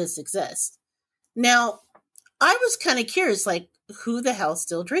where this exists. Now, I was kind of curious, like, who the hell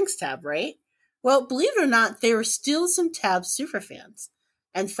still drinks Tab, right? Well, believe it or not, there are still some Tab superfans.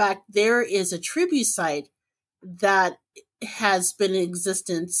 In fact, there is a tribute site that has been in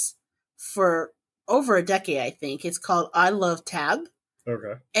existence for over a decade, I think. It's called I Love Tab.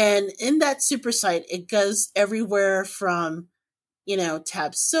 Okay. And in that super site, it goes everywhere from,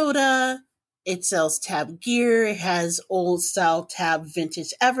 Tab soda. It sells Tab gear. It has old style Tab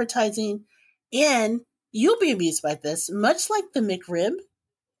vintage advertising. And you'll be amused by this. Much like the McRib,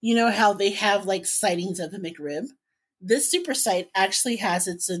 you know how they have like sightings of the McRib? This super site actually has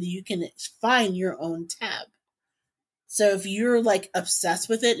it so that you can find your own Tab. So if you're like obsessed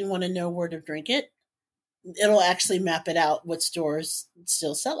with it and want to know where to drink it, it'll actually map it out what stores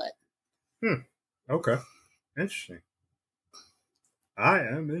still sell it. Okay. Interesting. I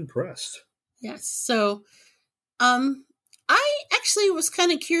am impressed. Yes. So I actually was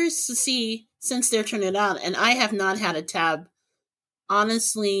kind of curious to see, since they're turning it out, and I have not had a Tab.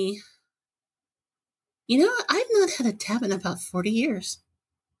 Honestly, I've not had a Tab in about 40 years.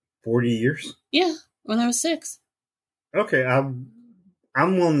 40 years? Yeah, when I was 6. Okay, I'm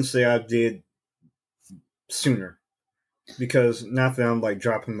willing to say I did sooner, because not that I'm like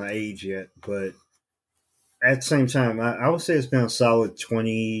dropping my age yet, but at the same time, I would say it's been a solid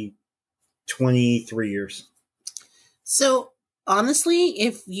 20, 23 years. So honestly,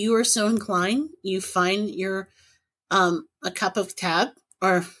 if you are so inclined, you find your a cup of Tab,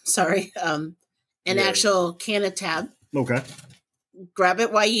 or sorry, an actual can of Tab. Okay. Grab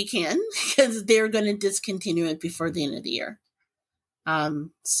it while you can, because they're going to discontinue it before the end of the year.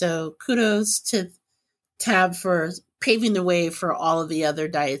 So kudos to Tab for paving the way for all of the other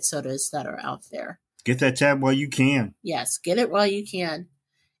diet sodas that are out there. Get that Tab while you can. Yes, get it while you can.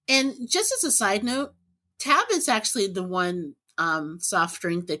 And just as a side note, Tab is actually the one soft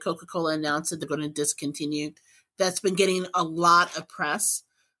drink that Coca-Cola announced that they're going to discontinue that's been getting a lot of press.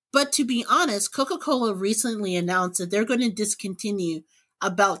 But to be honest, Coca-Cola recently announced that they're going to discontinue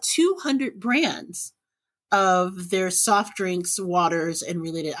about 200 brands of their soft drinks, waters, and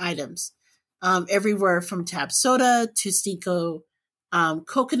related items. Everywhere from Tab soda to Stinko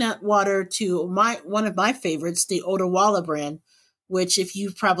coconut water to one of my favorites, the Odawalla brand, which if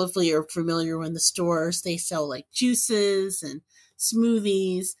you probably are familiar in the stores, they sell like juices and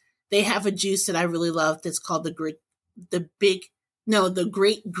smoothies. They have a juice that I really love that's called the Great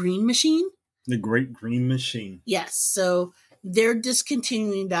Green Machine. The Great Green Machine. Yes. So they're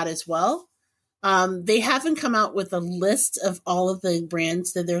discontinuing that as well. They haven't come out with a list of all of the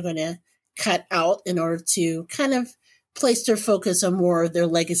brands that they're going to cut out in order to kind of place their focus on more of their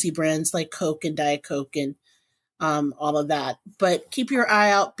legacy brands like Coke and Diet Coke and all of that. But keep your eye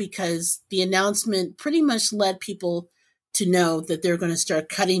out, because the announcement pretty much led people to know that they're going to start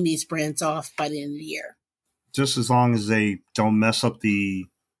cutting these brands off by the end of the year. Just as long as they don't mess up the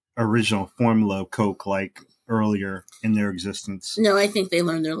original formula of Coke like earlier in their existence. No, I think they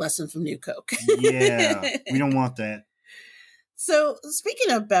learned their lesson from New Coke. Yeah, we don't want that. So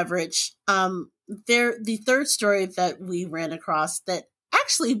speaking of beverage, the third story that we ran across that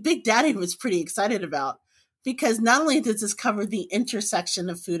actually Big Daddy was pretty excited about, because not only does this cover the intersection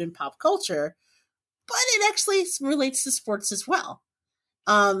of food and pop culture, but it actually relates to sports as well.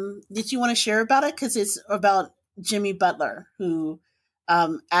 Did you want to share about it? Because it's about Jimmy Butler, who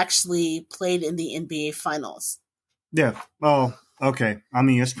actually played in the NBA Finals. Yeah. Oh, okay. I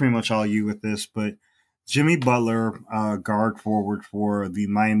mean, it's pretty much all you with this, but Jimmy Butler, guard forward for the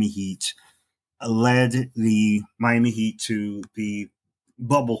Miami Heat, led the Miami Heat to the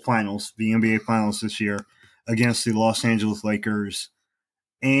bubble finals, the NBA Finals this year, against the Los Angeles Lakers.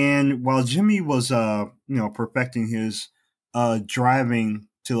 And while Jimmy was, perfecting his driving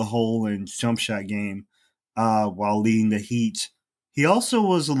to the hole and jump shot game while leading the Heat, he also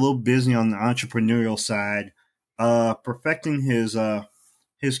was a little busy on the entrepreneurial side, perfecting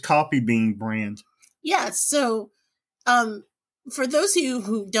his coffee bean brand. Yeah, so for those of you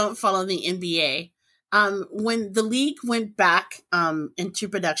who don't follow the NBA, When the league went back into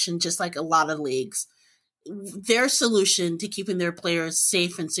production, just like a lot of leagues, their solution to keeping their players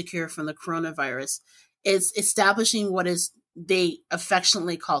safe and secure from the coronavirus is establishing what is they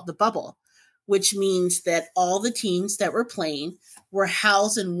affectionately call the bubble, which means that all the teams that were playing were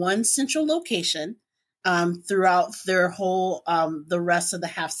housed in one central location throughout their whole the rest of the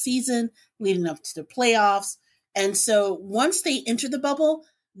half season leading up to the playoffs. And so once they entered the bubble,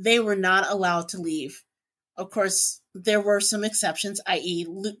 they were not allowed to leave. Of course, there were some exceptions, i.e.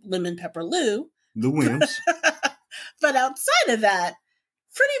 Lemon Pepper Lou. The Williams. But outside of that,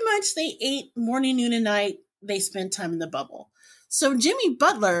 pretty much they ate morning, noon, and night. They spent time in the bubble. So Jimmy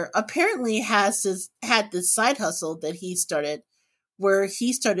Butler apparently had this side hustle that he started where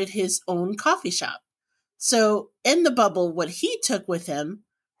he started his own coffee shop. So in the bubble, what he took with him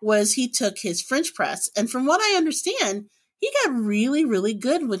was he took his French press. And from what I understand, he got really, really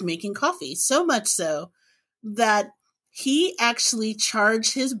good with making coffee. So much so that he actually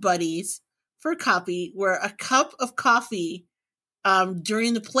charged his buddies for coffee, where a cup of coffee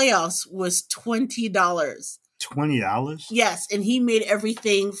during the playoffs was $20. $20? Yes, and he made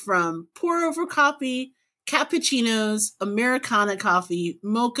everything from pour-over coffee, cappuccinos, Americano coffee,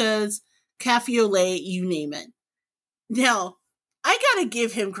 mochas, cafe au lait, you name it. Now, I gotta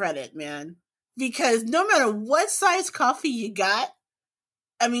give him credit, man, because no matter what size coffee you got,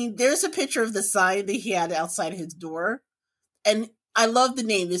 I mean, there's a picture of the sign that he had outside his door, and I love the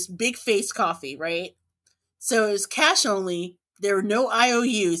name, this Big Face Coffee, right? So it was cash only. There were no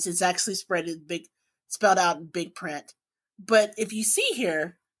IOUs. It's actually spelled out in big print. But if you see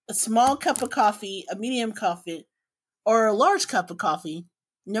here, a small cup of coffee, a medium coffee, or a large cup of coffee,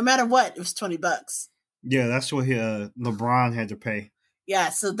 no matter what, it was $20. Yeah, that's what LeBron had to pay.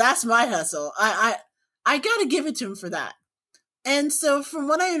 Yeah, so that's my hustle. I gotta give it to him for that. And so from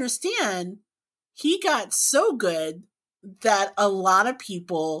what I understand, he got so good that a lot of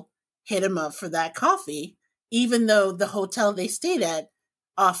people hit him up for that coffee, even though the hotel they stayed at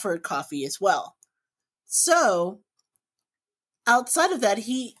offered coffee as well. So outside of that,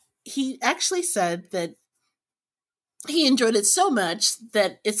 he actually said that he enjoyed it so much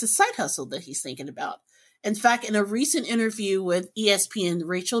that it's a side hustle that he's thinking about. In fact, in a recent interview with ESPN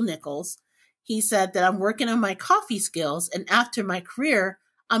Rachel Nichols, he said that I'm working on my coffee skills, and after my career,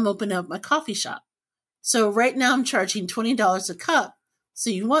 I'm opening up my coffee shop. So right now I'm charging $20 a cup. So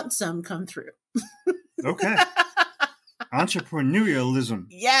you want some, come through. Okay. Entrepreneurialism.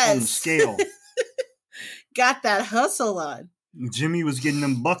 Yes. On the scale. Got that hustle on. Jimmy was getting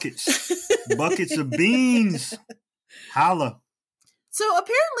them buckets. Buckets of beans. Holla. So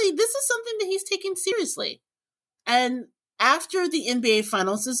apparently this is something that he's taking seriously. And after the NBA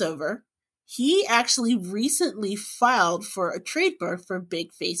Finals is over, he actually recently filed for a trademark for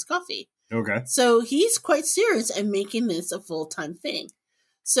Big Face Coffee. Okay. So he's quite serious and making this a full-time thing.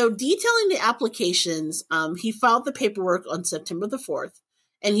 So detailing the applications, he filed the paperwork on September the 4th,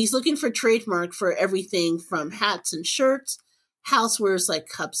 and he's looking for trademark for everything from hats and shirts, housewares like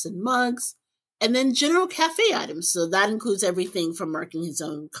cups and mugs, and then general cafe items. So that includes everything from marking his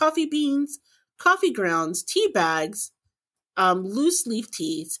own coffee beans, coffee grounds, tea bags, loose leaf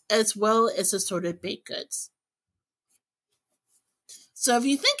teas, as well as assorted baked goods. So if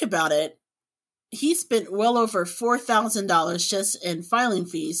you think about it, he spent well over $4,000 just in filing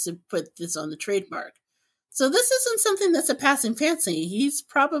fees to put this on the trademark. So this isn't something that's a passing fancy. He's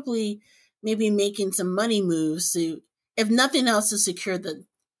probably maybe making some money moves to, if nothing else, to secure the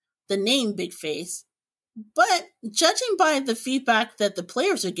name Big Face. But judging by the feedback that the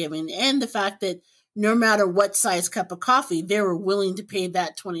players are giving and the fact that no matter what size cup of coffee, they were willing to pay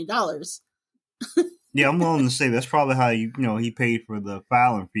that $20. Yeah, I'm willing to say that's probably how he paid for the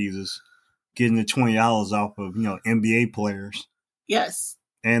filing fees, is getting the $20 off of NBA players. Yes.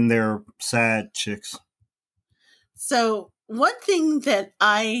 And their sad chicks. So one thing that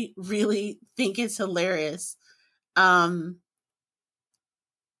I really think is hilarious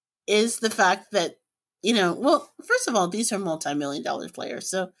is the fact that, well, first of all, these are multi-million-dollar players,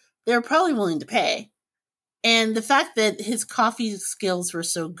 so they're probably willing to pay. And the fact that his coffee skills were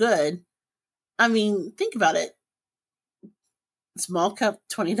so good, I mean, think about it. Small cup,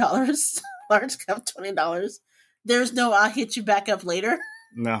 $20. Large cup, $20. There's no I'll hit you back up later.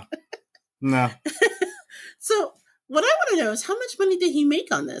 No. So what I want to know is how much money did he make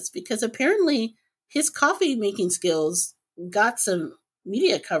on this? Because apparently his coffee making skills got some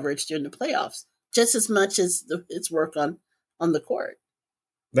media coverage during the playoffs, just as much as its work on the court.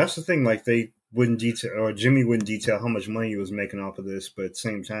 That's the thing. Like, they wouldn't detail, or Jimmy wouldn't detail how much money he was making off of this, but at the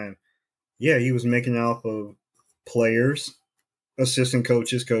same time, yeah, he was making off of players, assistant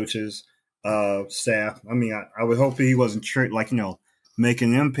coaches, staff. I mean, I would hope that he wasn't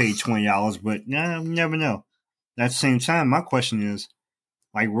making them pay $20, but nah, you never know. At the same time, my question is,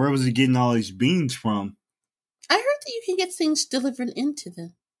 like, where was he getting all these beans from? I heard that you can get things delivered into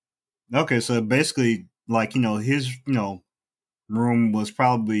them. Okay, so basically, like, his, room was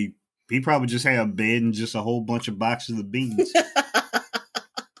he probably just had a bed and just a whole bunch of boxes of beans.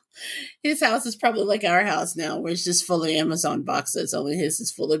 His house is probably like our house now, where it's just full of Amazon boxes. Only his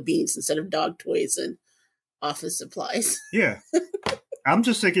is full of beans instead of dog toys and office supplies. Yeah. I'm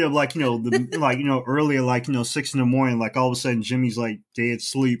just thinking of earlier, 6 a.m, like all of a sudden Jimmy's like dead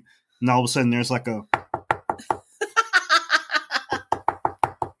sleep, and all of a sudden there's like a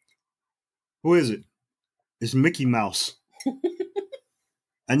who is it? It's Mickey Mouse.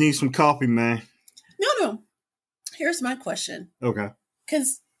 I need some coffee, man. No. Here's my question. Okay.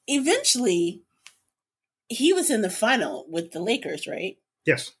 Because eventually he was in the final with the Lakers, right?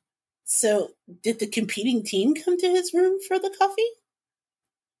 Yes. So did the competing team come to his room for the coffee?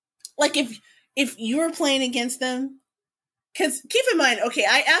 Like if you were playing against them? Because keep in mind, okay,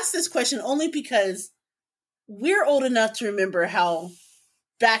 I asked this question only because we're old enough to remember how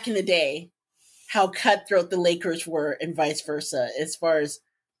back in the day, how cutthroat the Lakers were and vice versa, as far as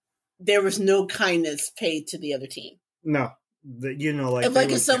there was no kindness paid to the other team. No.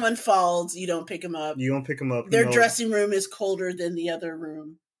 If someone falls, you don't pick them up. You don't pick them up. Their dressing room is colder than the other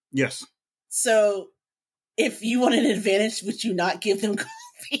room. Yes. So if you wanted an advantage, would you not give them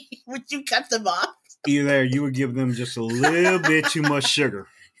coffee? Would you cut them off? Either you would give them just a little bit too much sugar.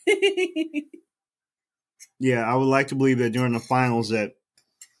 Yeah, I would like to believe that during the finals that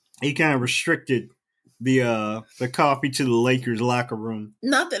he kind of restricted the coffee to the Lakers locker room.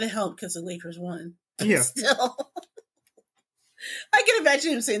 Not that it helped because the Lakers won. Yeah. Still. I can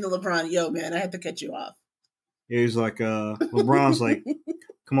imagine him saying to LeBron, yo, man, I had to cut you off. Yeah, he's like, LeBron's like,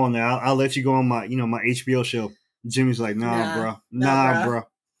 come on now, I'll let you go on my HBO show. Jimmy's like, nah, bro.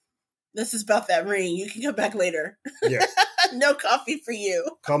 This is about that ring. You can come back later. Yeah. No coffee for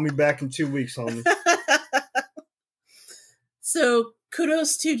you. Call me back in 2 weeks, homie. So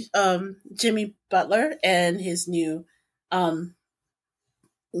kudos to Jimmy Butler and his new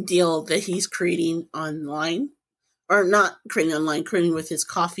deal that he's creating online. Or not creating online, creating with his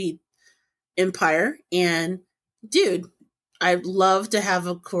coffee empire. And dude, I'd love to have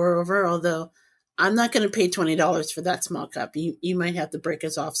a pour over, although I'm not going to pay $20 for that small cup. You might have to break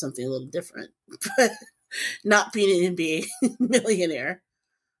us off something a little different, but not being an NBA millionaire.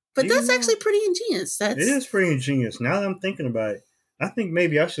 But that's actually pretty ingenious. It is pretty ingenious. Now that I'm thinking about it, I think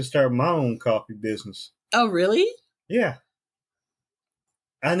maybe I should start my own coffee business. Oh, really? Yeah.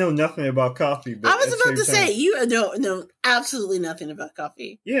 I know nothing about coffee. But I was about to say, you know absolutely nothing about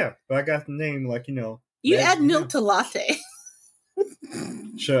coffee. Yeah, but I got the name, You add milk to latte.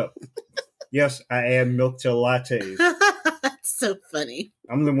 Shut up. Yes, I add milk to lattes. That's so funny.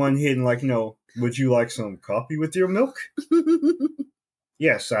 I'm the one hidden, would you like some coffee with your milk?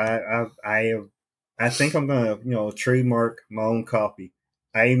 Yes, I think I'm gonna, trademark my own coffee.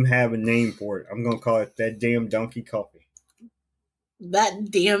 I even have a name for it. I'm gonna call it that damn donkey coffee. That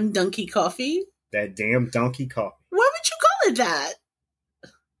damn donkey coffee? That damn donkey coffee. Why would you call it that?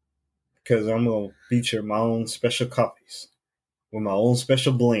 Because I'm going to feature my own special coffees with my own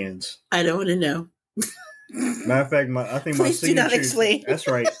special blends. I don't want to know. Matter of fact, I think my signature... Please do not explain. That's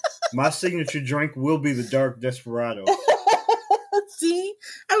right. My signature drink will be the Dark Desperado. See?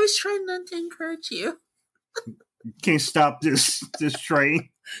 I was trying not to encourage you. You can't stop this train.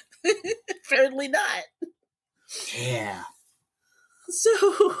 Apparently not. Yeah.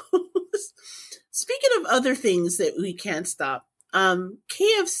 So, speaking of other things that we can't stop,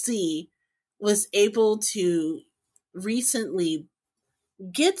 KFC was able to recently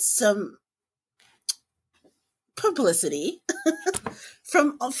get some publicity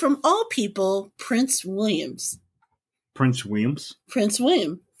from all people, Prince Williams. Prince Williams? Prince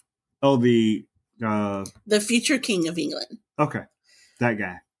William. Oh, the future King of England. Okay. That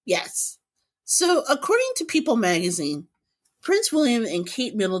guy. Yes. So, according to People magazine, Prince William and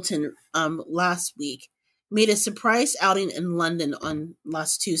Kate Middleton last week made a surprise outing in London on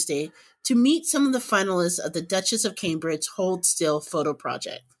last Tuesday to meet some of the finalists of the Duchess of Cambridge Hold Still photo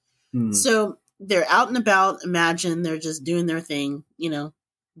project. So they're out and about. Imagine they're just doing their thing,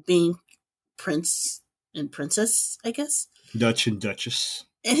 being prince and princess, I guess. Dutch and Duchess.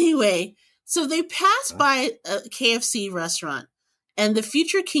 Anyway, so they passed by a KFC restaurant, and the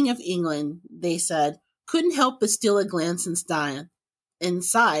future King of England, they said, couldn't help but steal a glance inside,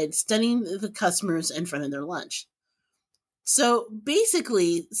 studying the customers in front of their lunch. So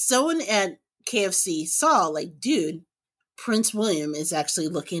basically, someone at KFC saw, dude, Prince William is actually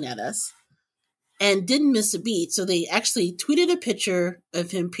looking at us. and didn't miss a beat. So they actually tweeted a picture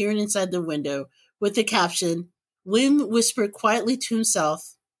of him peering inside the window with the caption, William whispered quietly to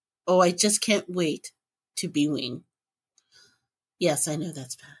himself, "Oh, I just can't wait to be Wing." Yes, I know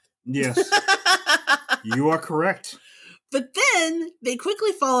that's bad. Yes, you are correct. But then they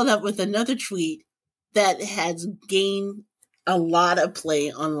quickly followed up with another tweet that has gained a lot of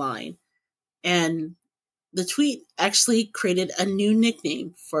play online. And the tweet actually created a new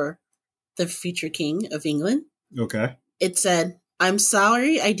nickname for the future king of England. Okay. It said, "I'm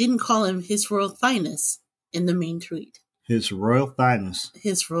sorry I didn't call him His Royal Thighness" in the main tweet. His Royal Thighness.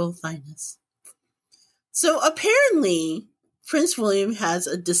 His Royal Thighness. So apparently, Prince William has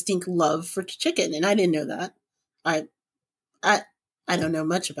a distinct love for chicken, and I didn't know that. I don't know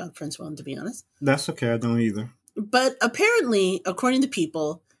much about Prince William, to be honest. That's okay, I don't either. But apparently, according to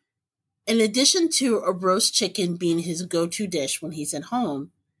people, in addition to a roast chicken being his go-to dish when he's at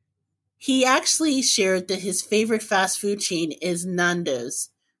home, he actually shared that his favorite fast food chain is Nando's,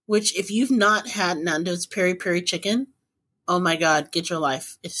 which if you've not had Nando's peri peri chicken, oh my God, get your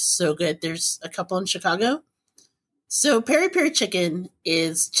life. It's so good. There's a couple in Chicago. So peri peri chicken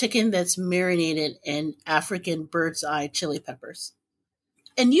is chicken that's marinated in African bird's eye chili peppers.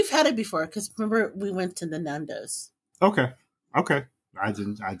 And you've had it before, because remember we went to the Nando's. Okay. I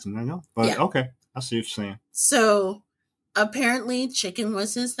did not know. But Yeah. okay. I see what you're saying. So apparently chicken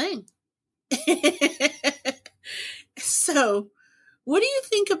was his thing. So what do you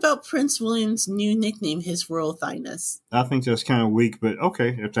think about Prince William's new nickname, His Royal Thighness? I think that's kind of weak, but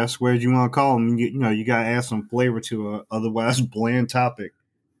okay. If that's what you want to call him, you got to add some flavor to a otherwise bland topic.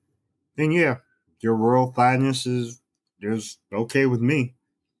 Then yeah, your Royal Thighness is okay with me.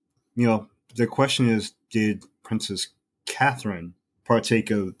 The question is, did Princess Catherine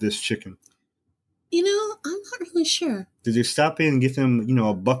partake of this chicken? I'm not really sure. Did they stop in and give them,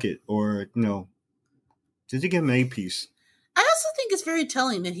 a bucket, or did they give him a piece? I also think it's very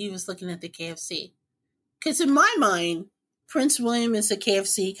telling that he was looking at the KFC. Because in my mind, Prince William is a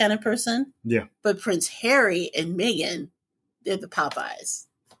KFC kind of person. Yeah. But Prince Harry and Meghan, they're the Popeyes.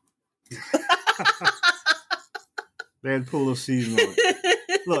 They had to put a little seasoning on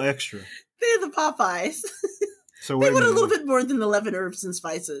it. A little extra. They're the Popeyes. So they want a little bit more than 11 herbs and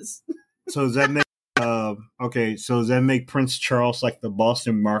spices. So does that make so does that make Prince Charles like the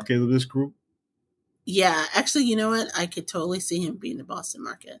Boston Market of this group? Yeah, actually, you know what? I could totally see him being the Boston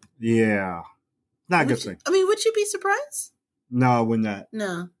Market. Yeah. Not a good thing. Would you be surprised? No, I would not.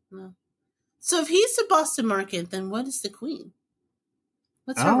 No. So if he's the Boston Market, then what is the Queen?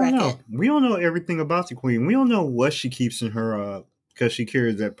 What's her I don't know. racket? We don't know everything about the Queen. We don't know what she keeps in her because she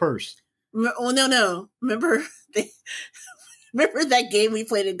carries that purse. Oh, no. Remember that game we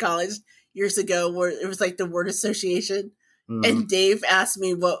played in college years ago where it was like the word association? Mm-hmm. And Dave asked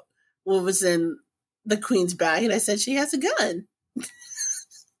me what was in the Queen's bag, and I said she has a gun.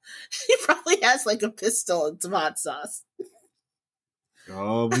 She probably has like a pistol and some hot sauce.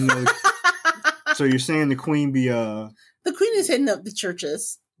 Oh, we know. So you're saying the Queen be The Queen is hitting up the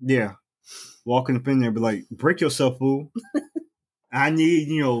churches. Yeah. Walking up in there, be like, break yourself, fool. I need,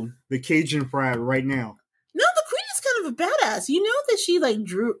 the Cajun fried right now. No, the Queen is kind of a badass. You know that she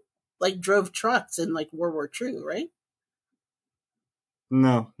drove trucks in like World War II, right?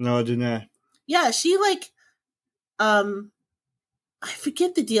 No, I did not. Yeah, she I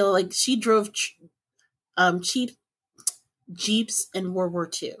forget the deal. Like she drove cheap Jeeps in World War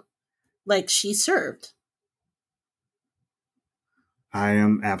II. Like she served. I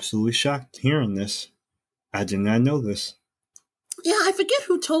am absolutely shocked hearing this. I did not know this. Yeah, I forget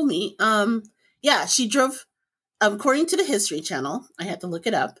who told me. Yeah, she drove. According to the History Channel, I had to look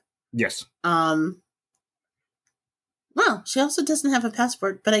it up. Yes. Well, she also doesn't have a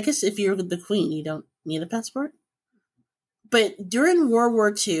passport, but I guess if you're the Queen, you don't need a passport. But during World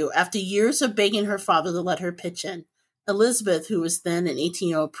War II, after years of begging her father to let her pitch in, Elizabeth, who was then an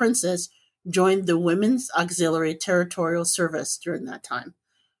 18-year-old princess, joined the Women's Auxiliary Territorial Service during that time.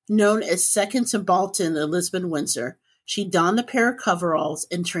 Known as Second Subaltern Elizabeth Windsor, she donned a pair of coveralls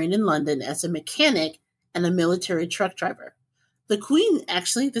and trained in London as a mechanic and a military truck driver. The Queen,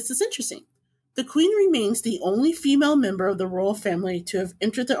 actually, this is interesting. The Queen remains the only female member of the royal family to have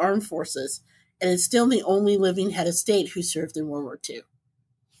entered the armed forces and is still the only living head of state who served in World War II.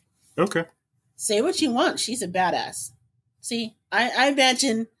 Okay. Say what you want. She's a badass. See, I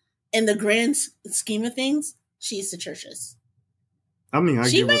imagine in the grand scheme of things, she's the churches. I mean,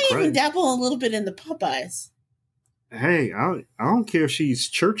 she might even dabble a little bit in the Popeyes. Hey, I don't care if she's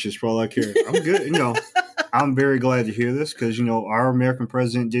churches for all I care. I'm good. I'm very glad to hear this because, our American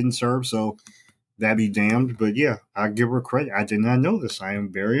president didn't serve, so That be damned. But yeah, I give her credit. I did not know this. I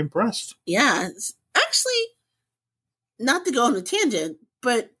am very impressed. Yeah. Actually, not to go on a tangent,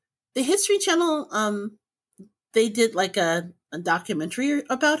 but the History Channel, they did like a documentary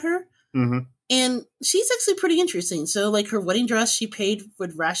about her. Mm-hmm. And she's actually pretty interesting. So, like, her wedding dress, she paid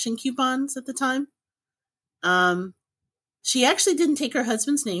with ration coupons at the time. She actually didn't take her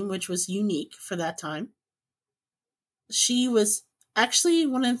husband's name, which was unique for that time. She was actually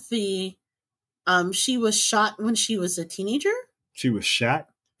one of the, she was shot when she was a teenager. She was shot?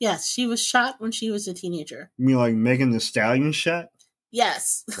 Yes, she was shot when she was a teenager. You mean like Megan Thee Stallion shot?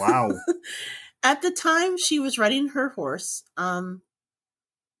 Yes. Wow. At the time, she was riding her horse.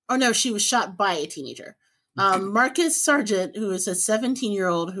 Oh no, she was shot by a teenager. Marcus Sargent, who is a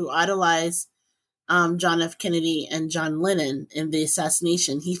 17-year-old who idolized John F. Kennedy and John Lennon in the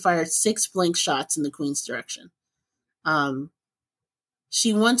assassination, he fired 6 blank shots in the Queen's direction.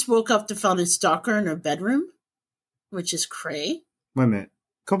 She once woke up to find a stalker in her bedroom, which is cray. Wait a minute.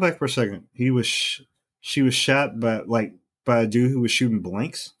 Go back for a second. She was shot by a dude who was shooting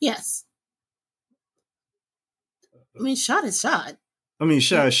blanks? Yes. I mean, shot is shot. I mean,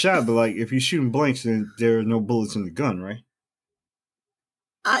 shot is shot, but like if you're shooting blanks, then there are no bullets in the gun, right?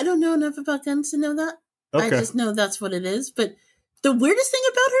 I don't know enough about guns to know that. Okay. I just know that's what it is. But the weirdest thing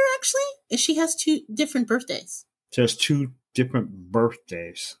about her, actually, is she has 2 different birthdays. She has 2 different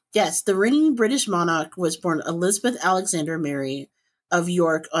birthdays. Yes, the reigning British monarch was born Elizabeth Alexander Mary of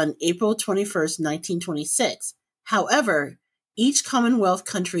York on April 21st, 1926. However, each Commonwealth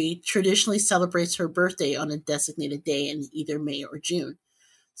country traditionally celebrates her birthday on a designated day in either May or June.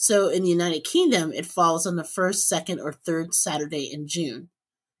 So in the United Kingdom, it falls on the 1st, 2nd, or 3rd Saturday in June.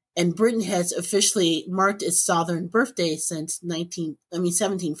 And Britain has officially marked its sovereign birthday since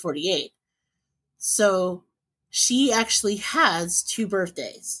 1748. So she actually has 2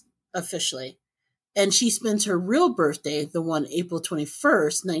 birthdays officially. And she spends her real birthday, the one April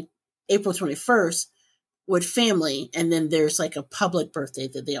 21st, with family, and then there's like a public birthday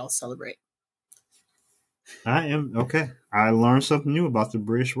that they all celebrate. I learn something new about the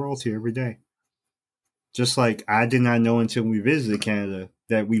British royalty every day. Just like I did not know until we visited Canada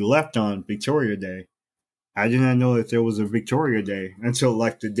that we left on Victoria Day. I did not know that there was a Victoria Day until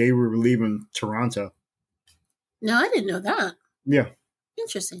like the day we were leaving Toronto. No, I didn't know that. Yeah.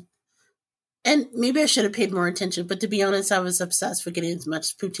 Interesting. And maybe I should have paid more attention, but to be honest, I was obsessed with getting as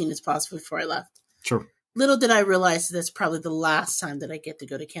much poutine as possible before I left. Sure. Little did I realize that's probably the last time that I get to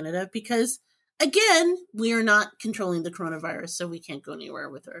go to Canada because, again, we are not controlling the coronavirus, so we can't go anywhere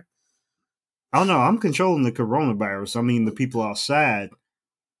with her. Oh, no, I'm controlling the coronavirus. I mean, the people outside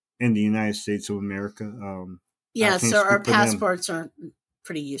in the United States of America. Yeah, so our passports are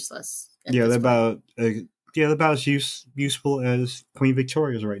pretty useless. Yeah, they're about as useful as Queen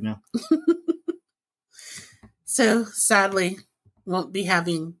Victoria's right now. So, sadly, won't be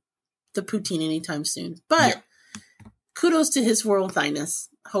having the poutine anytime soon. But kudos to his Royal Thighness.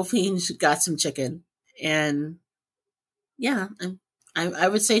 Hopefully he got some chicken. And yeah, I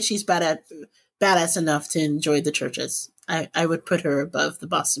would say she's badass enough to enjoy the churches. I would put her above the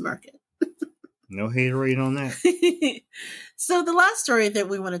Boston market. No haterade on that. So the last story that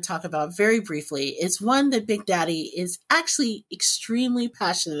we want to talk about very briefly is one that Big Daddy is actually extremely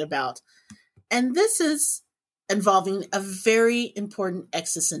passionate about. And this is involving a very important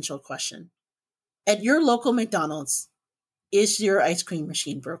existential question. At your local McDonald's, is your ice cream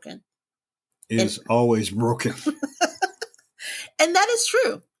machine broken? It is always broken. And that is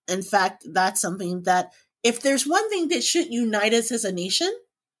true. In fact, that's something that if there's one thing that should unite us as a nation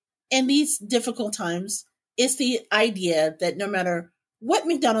in these difficult times, it's the idea that no matter what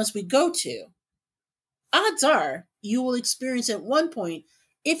McDonald's we go to, odds are you will experience at one point,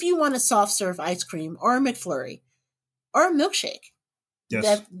 if you want a soft serve ice cream or a McFlurry or a milkshake,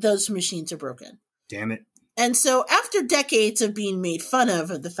 that those machines are broken. Damn it. And so after decades of being made fun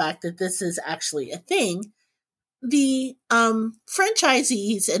of the fact that this is actually a thing, the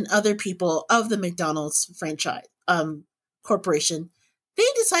franchisees and other people of the McDonald's franchise corporation, they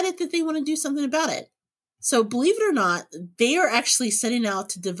decided that they want to do something about it. So believe it or not, they are actually setting out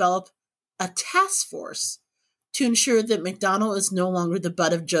to develop a task force to ensure that McDonald's is no longer the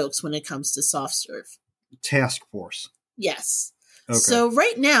butt of jokes when it comes to soft serve. Task force. Yes. Okay. So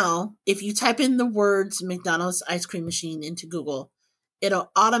right now, if you type in the words McDonald's ice cream machine into Google, it'll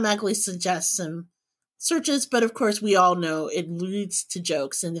automatically suggest some searches. But of course, we all know it leads to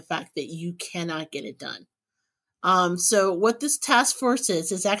jokes and the fact that you cannot get it done. So what this task force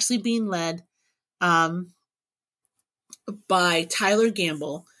is actually being led by Tyler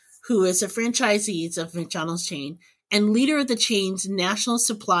Gamble, who is a franchisee of McDonald's chain and leader of the chain's National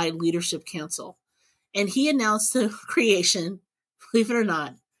Supply Leadership Council. and he announced the creation, believe it or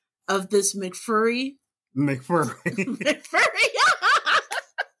not, of this McFlurry. McFlurry.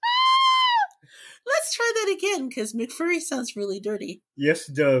 Let's try that again, because McFlurry sounds really dirty. Yes,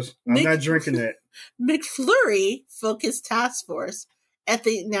 it does. I'm not drinking that. McFlurry focused task force at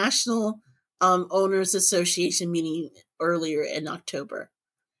the National Owners Association meeting earlier in October.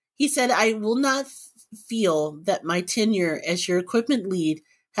 He said, I will not feel that my tenure as your equipment lead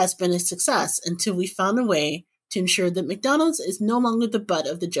has been a success until we found a way to ensure that McDonald's is no longer the butt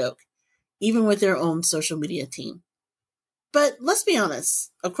of the joke, even with their own social media team. But let's be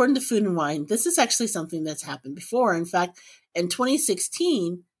honest, according to Food and Wine, this is actually something that's happened before. In fact, in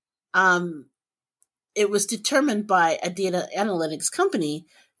 2016, it was determined by a data analytics company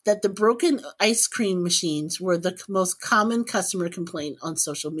that the broken ice cream machines were the most common customer complaint on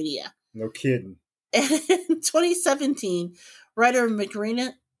social media. No kidding. And in 2017, writer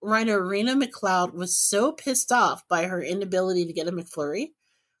Rena McLeod was so pissed off by her inability to get a McFlurry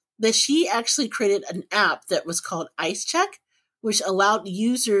that she actually created an app that was called Ice Check, which allowed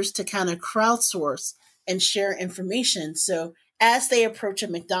users to kind of crowdsource and share information. So as they approach a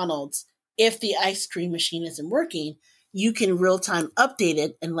McDonald's, if the ice cream machine isn't working, you can real-time update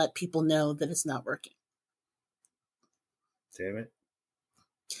it and let people know that it's not working. Damn it.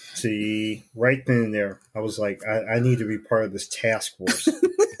 See, right then and there, I was like, I need to be part of this task force.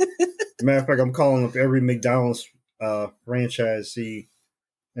 Matter of fact, I'm calling up every McDonald's franchisee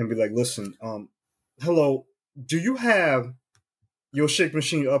and be like, listen, hello, do you have your shake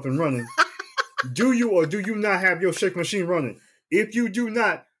machine up and running? Do you or do you not have your shake machine running? If you do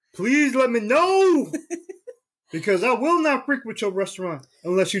not, please let me know. Because I will not frequent your restaurant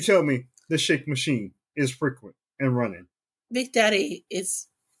unless you tell me the shake machine is frequent and running. Big Daddy is...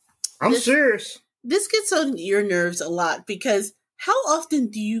 I'm serious. This gets on your nerves a lot because how often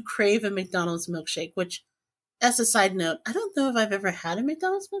do you crave a McDonald's milkshake? Which, as a side note, I don't know if I've ever had a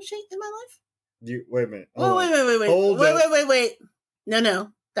McDonald's milkshake in my life. Wait a minute. Wait.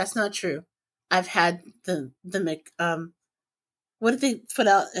 No, that's not true. I've had the what did they put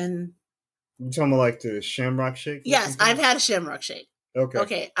out in... You talking about like the Shamrock Shake? Yes, I've had a Shamrock Shake.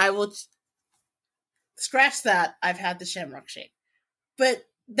 Okay, I will scratch that. I've had the Shamrock Shake, but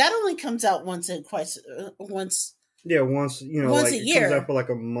that only comes out once. Yeah, once a it year. Comes out for like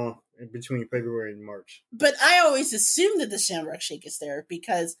a month in between February and March. But I always assume that the Shamrock Shake is there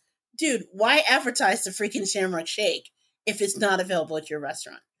because, dude, why advertise the freaking Shamrock Shake if it's not available at your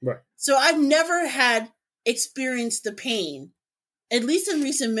restaurant? Right. So I've never had experienced the pain, at least in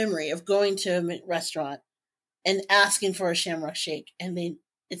recent memory, of going to a restaurant and asking for a Shamrock Shake and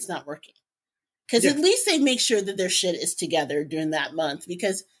it's not working. Because at least they make sure that their shit is together during that month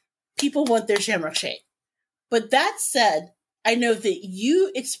because people want their Shamrock Shake. But that said, I know that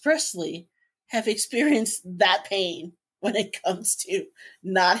you expressly have experienced that pain when it comes to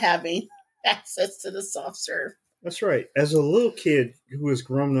not having access to the soft serve. That's right. As a little kid who has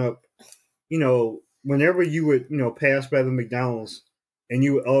grown up, whenever you would, pass by the McDonald's and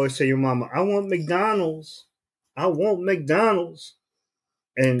you would always say to your mama, I want McDonald's. I want McDonald's.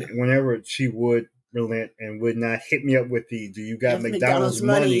 And whenever she would relent and would not hit me up with do you got McDonald's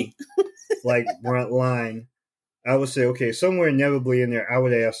money? Like front line, I would say, okay, somewhere inevitably in there, I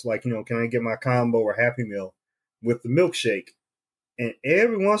would ask can I get my combo or Happy Meal with the milkshake? And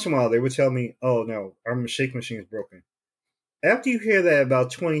every once in a while they would tell me, oh no, our shake machine is broken. After you hear that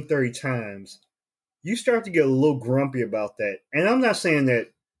about 20, 30 times, you start to get a little grumpy about that. And I'm not saying that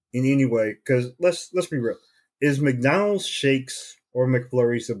in any way, because let's be real. Is McDonald's shakes or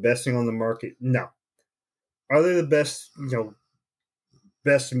McFlurries the best thing on the market? No. Are they the best,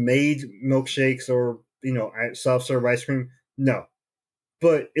 best made milkshakes or, soft serve ice cream? No.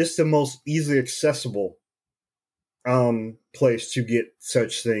 But it's the most easily accessible place to get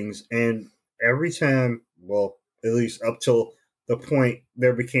such things. And every time, well, at least up till the point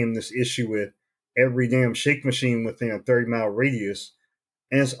there became this issue with every damn shake machine within a 30-mile radius.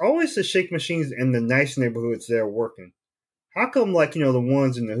 And it's always the shake machines in the nice neighborhoods that are working. How come, the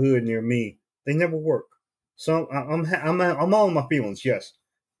ones in the hood near me, they never work? So I'm all in my feelings, yes.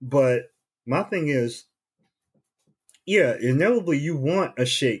 But my thing is, yeah, inevitably you want a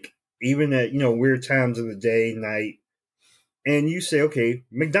shake, even at, weird times of the day, night. And you say, okay,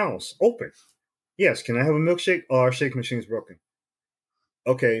 McDonald's, open. Yes, can I have a milkshake? Oh, our shake machine's broken.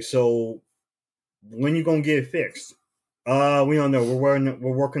 Okay, so when you gonna get it fixed? We don't know.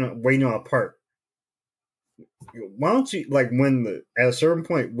 Waiting on a part. Why don't you at a certain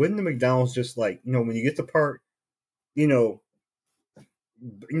point, wouldn't the McDonald's just when you get the part, get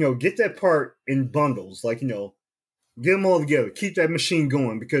that part in bundles, get them all together, keep that machine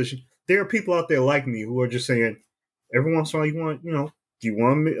going because there are people out there like me who are just saying, every once in a while, do you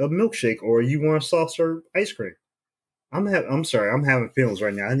want a milkshake or you want a soft serve ice cream? I'm sorry, I'm having feelings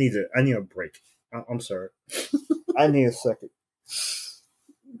right now. I need a break. I'm sorry. I need a second.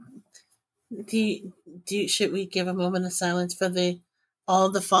 Should we give a moment of silence for all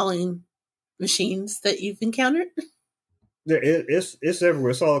the falling machines that you've encountered? It's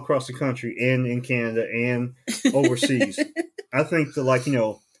everywhere. It's all across the country and in Canada and overseas. I think the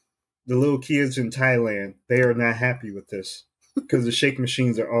little kids in Thailand, they are not happy with this because the shake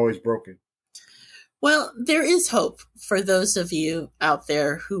machines are always broken. Well, there is hope for those of you out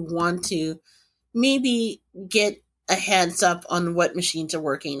there who want to maybe get a heads up on what machines are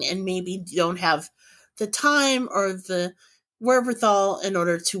working and maybe don't have the time or the wherewithal in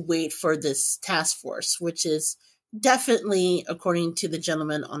order to wait for this task force, which is definitely, according to the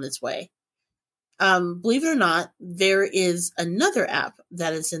gentleman, on its way. Believe it or not, there is another app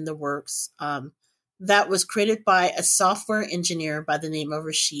that is in the works that was created by a software engineer by the name of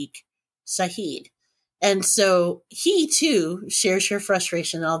Rashik Saeed. And so he, too, shares your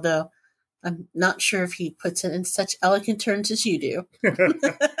frustration, although I'm not sure if he puts it in such elegant terms as you do,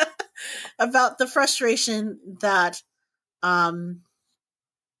 about the frustration that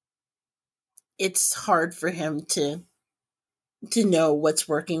it's hard for him to know what's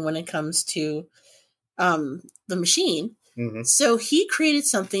working when it comes to the machine. Mm-hmm. So he created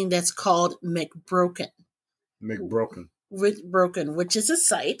something that's called McBroken. McBroken, which is a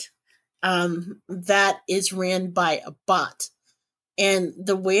site that is ran by a bot. And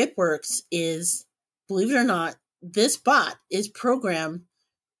the way it works is, believe it or not, this bot is programmed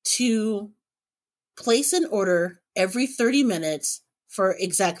to place an order every 30 minutes for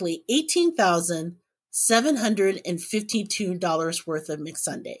exactly $18,752 worth of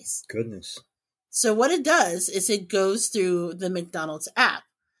McSundays. Goodness. So what it does is it goes through the McDonald's app.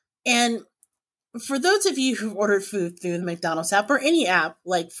 And for those of you who've ordered food through the McDonald's app or any app,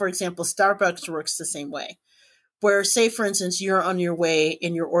 like, for example, Starbucks works the same way, where, say, for instance, you're on your way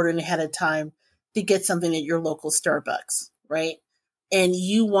and you're ordering ahead of time to get something at your local Starbucks, right? And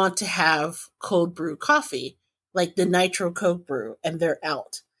you want to have cold brew coffee, like the Nitro Coke Brew, and they're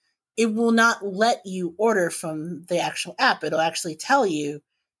out. It will not let you order from the actual app. It'll actually tell you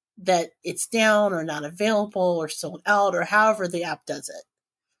that it's down or not available or sold out or however the app does it.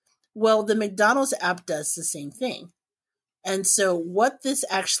 Well, the McDonald's app does the same thing. And so what this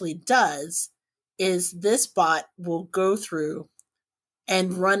actually does is this bot will go through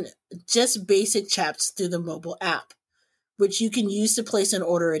and run just basic chats through the mobile app, which you can use to place an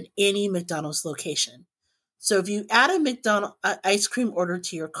order in any McDonald's location. So if you add a McDonald's ice cream order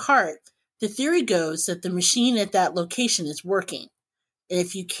to your cart, the theory goes that the machine at that location is working. And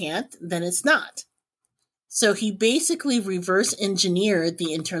if you can't, then it's not. So he basically reverse engineered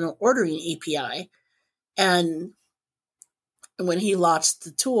the internal ordering API and when he launched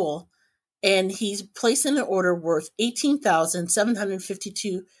the tool, and he's placing an order worth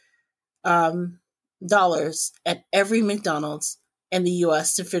 $18,752 at every McDonald's in the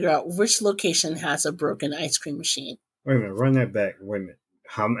U.S. to figure out which location has a broken ice cream machine. Wait a minute, run that back. Wait a minute.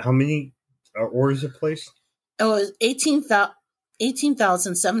 How many orders are placed? It was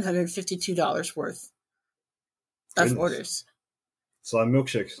 $18,752 worth of orders. It's a lot of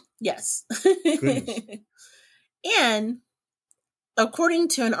milkshakes. Yes. Goodness. And according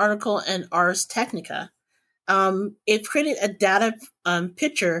to an article in Ars Technica, it created a data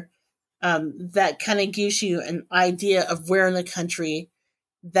picture that kind of gives you an idea of where in the country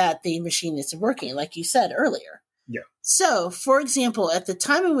that the machine is working, like you said earlier. Yeah. So, for example, at the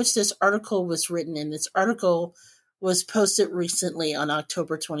time in which this article was written, and this article was posted recently on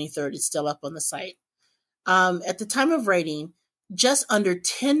October 23rd, it's still up on the site. At the time of writing, just under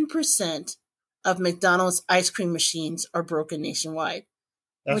 10% of McDonald's ice cream machines are broken nationwide.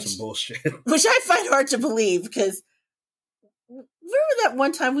 That's some bullshit. Which I find hard to believe because remember that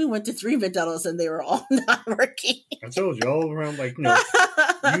one time we went to 3 McDonald's and they were all not working? I told you, all around, you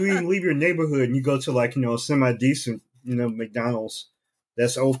even leave your neighborhood and you go to a semi-decent, McDonald's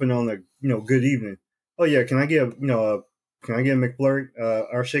that's open on a, good evening. Oh yeah, can I get a McFlurry?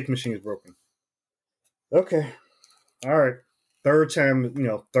 Our shake machine is broken. Okay. All right. Third time,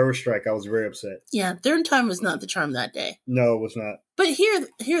 third strike, I was very upset. Yeah, third time was not the charm that day. No, it was not. But hear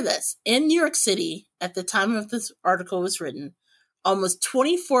this. In New York City, at the time of this article was written, almost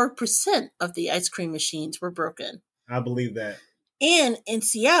 24% of the ice cream machines were broken. I believe that. And in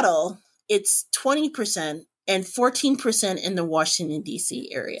Seattle, it's 20% and 14% in the Washington, D.C.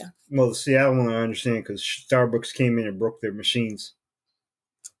 area. Well, the Seattle one I understand because Starbucks came in and broke their machines.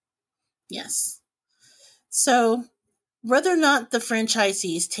 Yes. So whether or not the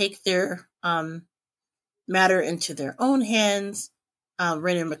franchisees take their matter into their own hands.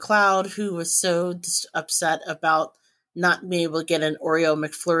 Raina McLeod, who was so upset about not being able to get an Oreo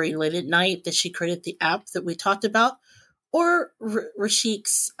McFlurry late at night that she created the app that we talked about, or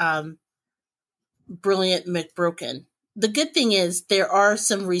Rashik's brilliant McBroken. The good thing is there are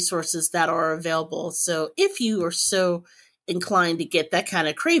some resources that are available. So if you are so inclined to get that kind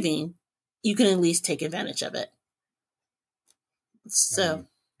of craving, you can at least take advantage of it. So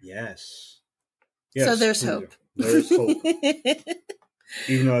yes. So there's hope. There's hope.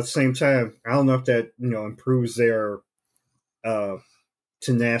 Even though at the same time, I don't know if that improves their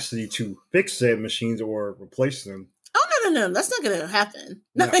tenacity to fix said machines or replace them. Oh no, that's not going to happen.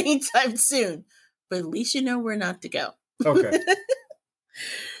 Not anytime soon. But at least you know where not to go. Okay.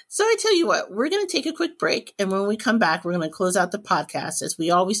 So I tell you what, we're going to take a quick break, and when we come back, we're going to close out the podcast as we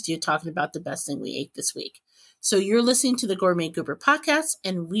always do, talking about the best thing we ate this week. So you're listening to the Gourmet Goober podcast,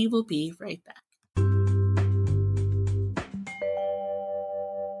 and we will be right back.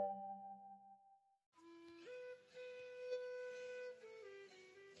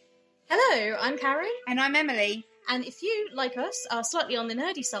 Hello, I'm Karen. And I'm Emily. And if you, like us, are slightly on the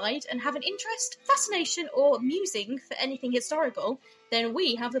nerdy side and have an interest, fascination, or musing for anything historical, then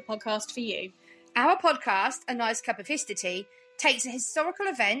we have the podcast for you. Our podcast, A Nice Cup of History, takes a historical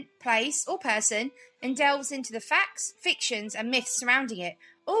event, place, or person and delves into the facts, fictions, and myths surrounding it,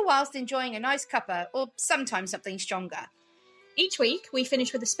 all whilst enjoying a nice cuppa, or sometimes something stronger. Each week, we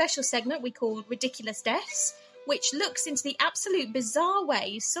finish with a special segment we call Ridiculous Deaths, which looks into the absolute bizarre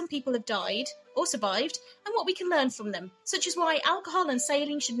ways some people have died or survived and what we can learn from them, such as why alcohol and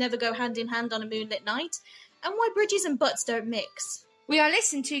sailing should never go hand in hand on a moonlit night, and why bridges and butts don't mix. We are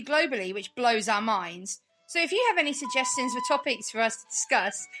listened to globally, which blows our minds. So if you have any suggestions for topics for us to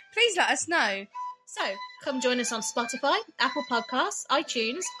discuss, please let us know. So, come join us on Spotify, Apple Podcasts,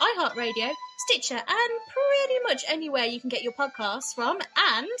 iTunes, iHeartRadio, Stitcher, and pretty much anywhere you can get your podcasts from,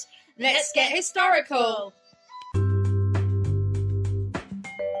 and Let's get historical!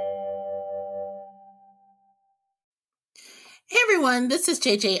 Hey everyone, this is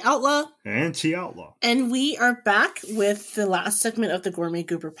JJ Outlaw. And T Outlaw. And we are back with the last segment of the Gourmet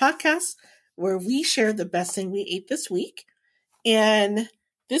Goober podcast, where we share the best thing we ate this week. And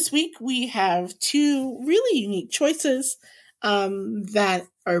this week we have two really unique choices that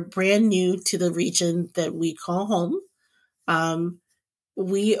are brand new to the region that we call home.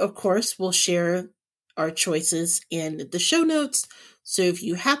 We, of course, will share our choices in the show notes. So if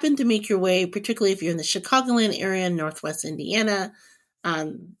you happen to make your way, particularly if you're in the Chicagoland area, Northwest Indiana,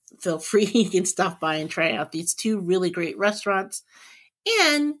 feel free. You can stop by and try out these two really great restaurants.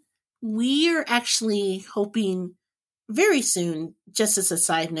 And we are actually hoping very soon, just as a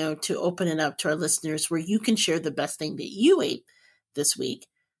side note, to open it up to our listeners where you can share the best thing that you ate this week.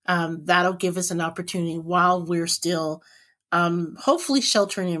 That'll give us an opportunity while we're still hopefully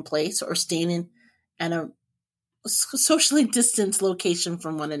sheltering in place or staying at a socially distanced location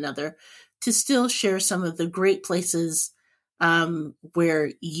from one another to still share some of the great places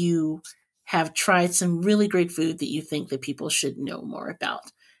where you have tried some really great food that you think that people should know more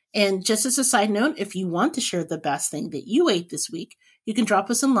about. And just as a side note, if you want to share the best thing that you ate this week, you can drop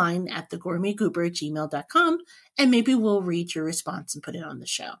us a line at thegourmetgoober@gmail.com, and maybe we'll read your response and put it on the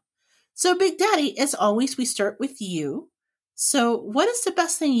show. So, Big Daddy, as always, we start with you. So, what is the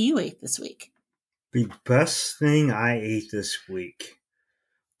best thing you ate this week? The best thing I ate this week.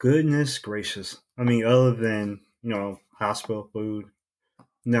 Goodness gracious. I mean, other than, hospital food.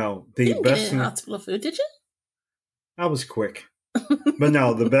 No, the you didn't best get thing. Hospital food, did you? I was quick. But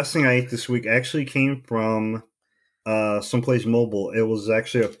no, the best thing I ate this week actually came from someplace mobile. It was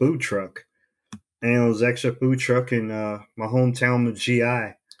actually a food truck. And it was actually a food truck in my hometown of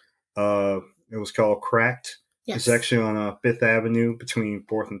GI. It was called Cracked. Yes. It's actually on 5th Avenue between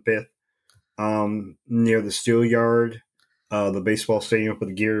 4th and 5th, near the Steel Yard, the baseball stadium for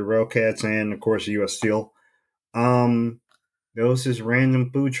the Geary Railcats, and, of course, U.S. Steel. There was this random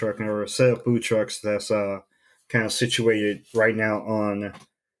food truck, or a set of food trucks that's kind of situated right now on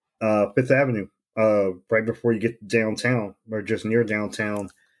 5th Avenue, right before you get downtown, or just near downtown.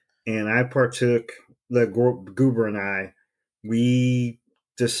 And I partook, the Goober and I, we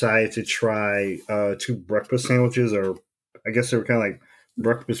decided to try 2 breakfast sandwiches, or I guess they were kind of like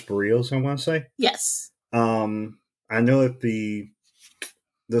breakfast burritos, I want to say. Yes. I know that the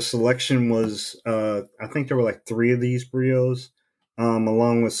selection was, I think there were like 3 of these burritos,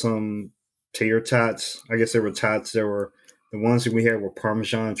 along with some tater tots. I guess they were tots. There were the ones that we had were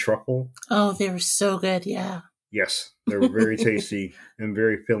Parmesan truffle. Oh, they were so good, yeah. Yes, they were very tasty and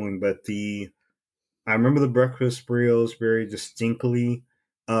very filling. But the I remember the breakfast burritos very distinctly.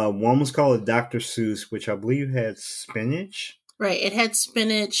 One was called a Dr. Seuss, which I believe had spinach. Right. It had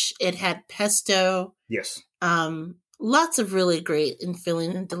spinach. It had pesto. Yes. Lots of really great and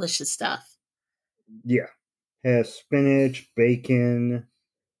filling and delicious stuff. Yeah. Has spinach, bacon,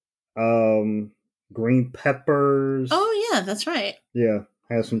 green peppers. Oh, yeah, that's right. Yeah.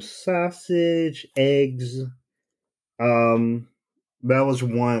 Has some sausage, eggs. That was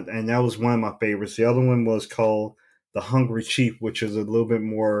one, and that was one of my favorites. The other one was called the Hungry Chief, which is a little bit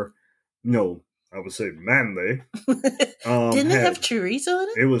more, I would say manly. Didn't it have chorizo in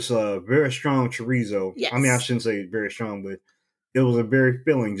it? It was a very strong chorizo. Yes. I mean, I shouldn't say very strong, but it was a very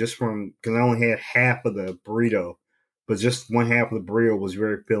filling just from, because I only had half of the burrito, but just one half of the burrito was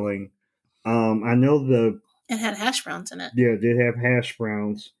very filling. I know it had hash browns in it. Yeah, it did have hash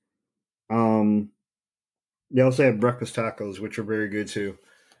browns. They also had breakfast tacos, which were very good too.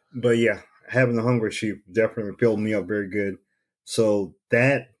 But yeah, having the Hungry Chief definitely filled me up very good. So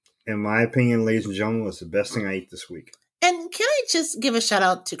that, in my opinion, ladies and gentlemen, was the best thing I ate this week. And can I just give a shout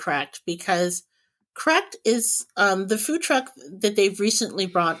out to Cracked, because Cracked is the food truck that they've recently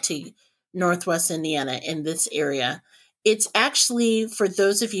brought to Northwest Indiana in this area. It's actually, for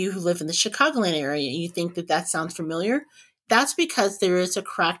those of you who live in the Chicagoland area, you think that sounds familiar. That's because there is a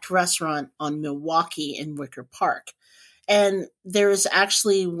Cracked restaurant on Milwaukee in Wicker Park. And there was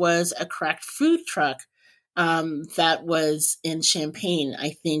a Cracked food truck that was in Champaign, I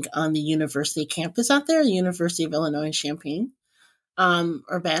think, on the university campus out there, the University of Illinois in Champaign,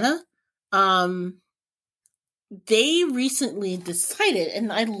 Urbana. They recently decided,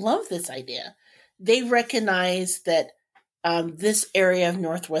 and I love this idea, they recognize that this area of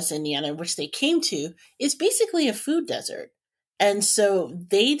Northwest Indiana, which they came to, is basically a food desert. And so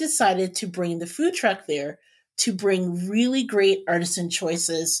they decided to bring the food truck there to bring really great artisan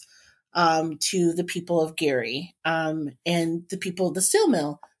choices to the people of Gary and the people of the steel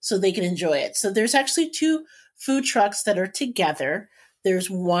mill so they can enjoy it. So there's actually two food trucks that are together.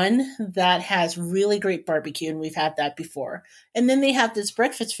 There's one that has really great barbecue, and we've had that before. And then they have this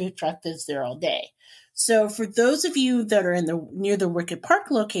breakfast food truck that's there all day. So for those of you that are near the Wicked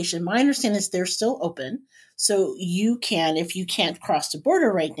Park location, my understanding is they're still open. So you can, if you can't cross the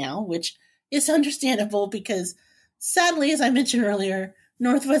border right now, which is understandable because sadly, as I mentioned earlier,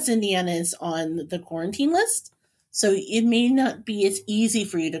 Northwest Indiana is on the quarantine list. So it may not be as easy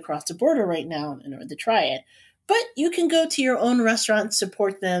for you to cross the border right now in order to try it. But you can go to your own restaurant,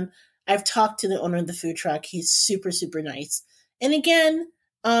 support them. I've talked to the owner of the food truck. He's super, super nice. And again,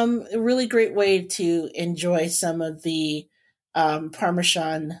 a really great way to enjoy some of the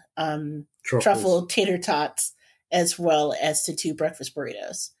Parmesan truffle tater tots, as well as the two breakfast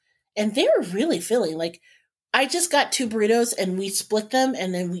burritos. And they were really filling. Like, I just got two burritos and we split them,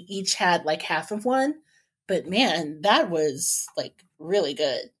 and then we each had like half of one. But man, that was like really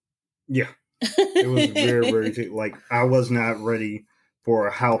good. Yeah. It was very, very good. Like, I was not ready for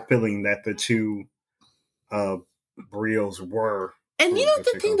how filling that the two burritos were. And you know,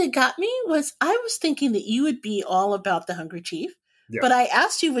 the thing that got me was I was thinking that you would be all about the Hungry Chief, but I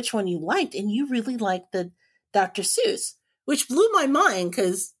asked you which one you liked, and you really liked the Dr. Seuss, which blew my mind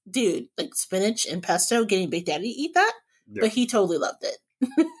because, dude, like spinach and pesto, getting Big Daddy to eat that, but he totally loved it.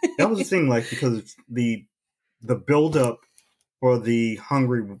 That was the thing, like, because the build-up for the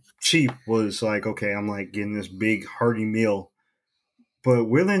Hungry Chief was like, okay, I'm like getting this big hearty meal, but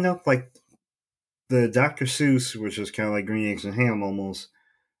weirdly enough, like the Dr. Seuss, which is kind of like green eggs and ham almost,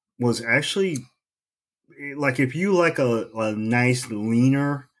 was actually like, if you like a nice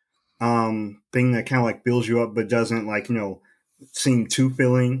leaner thing that kind of like fills you up but doesn't, like, seem too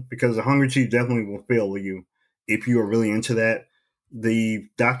filling, because the Hungry Chief definitely will fill you if you are really into that. The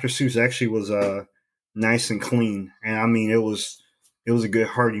Dr. Seuss actually was nice and clean, and I mean, it was a good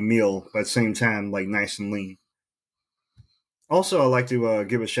hearty meal, but at the same time, like, nice and lean. Also, I'd like to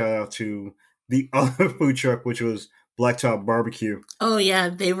give a shout out to the other food truck, which was Blacktop Barbecue. Oh yeah,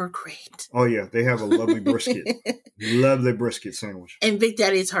 they were great. Oh yeah, they have a lovely brisket. Lovely brisket sandwich. And Big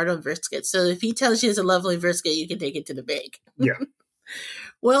Daddy's hard on brisket, so if he tells you it's a lovely brisket, you can take it to the bake. Yeah.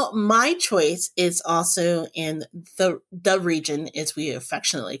 Well, my choice is also in the region, as we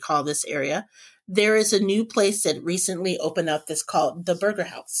affectionately call this area. There is a new place that recently opened up that's called the Burger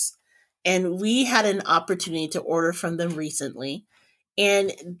House. And we had an opportunity to order from them recently.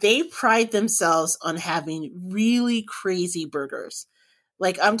 And they pride themselves on having really crazy burgers.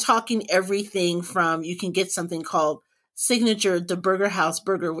 Like, I'm talking everything from, you can get something called Signature, the Burger House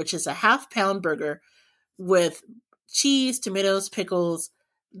Burger, which is a half-pound burger with cheese, tomatoes, pickles.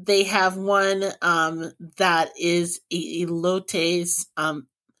 They have one that is elotes.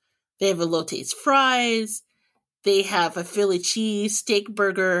 They have elotes fries. They have a Philly cheese steak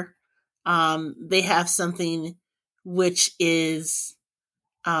burger. They have something which is,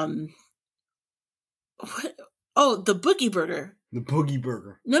 what? Oh, the Boogie Burger. The Boogie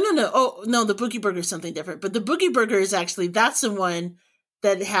Burger. No. Oh, no, the Boogie Burger is something different. But the Boogie Burger is actually, that's the one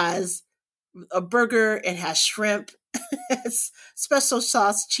that has a burger. It has shrimp. It's special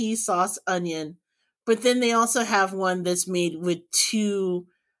sauce, cheese sauce, onion. But then they also have one that's made with two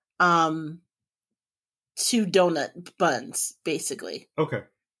donut buns, basically. Okay.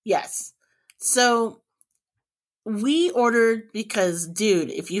 Yes. So we ordered because,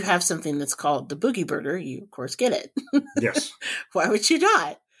 dude, if you have something that's called the Boogie Burger, you, of course, get it. Yes. Why would you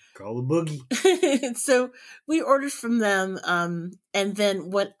not? Call the boogie. So we ordered from them. And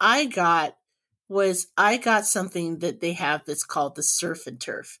then what I got was something that they have that's called the Surf and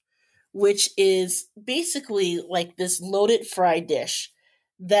Turf, which is basically like this loaded fried dish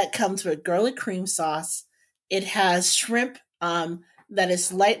that comes with garlic cream sauce. It has shrimp that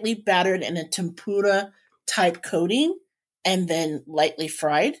is lightly battered in a tempura type coating and then lightly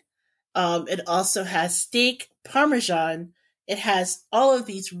fried. It also has steak, parmesan. It has all of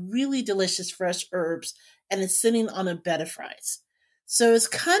these really delicious fresh herbs, and it's sitting on a bed of fries. So it's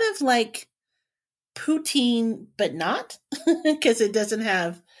kind of like poutine, but not, because it doesn't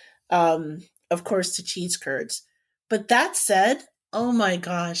have, of course, the cheese curds. But that said, oh my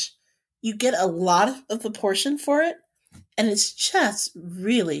gosh, you get a lot of the portion for it, and it's just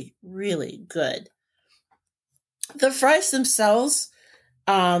really, really good. The fries themselves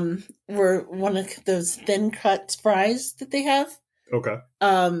were one of those thin cut fries that they have. Okay.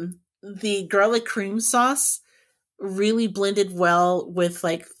 The garlic cream sauce really blended well with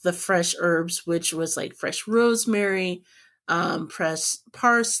like the fresh herbs, which was like fresh rosemary, fresh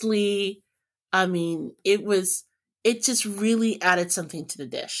parsley. I mean, it just really added something to the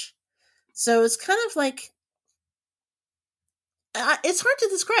dish. So it's kind of like, it's hard to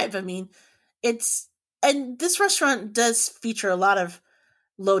describe. I mean, and this restaurant does feature a lot of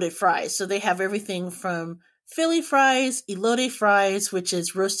loaded fries. So they have everything from Philly fries, elote fries, which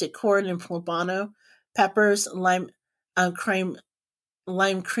is roasted corn and poblano, peppers, lime crema,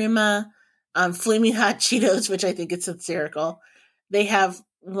 flaming hot Cheetos, which I think is hysterical. They have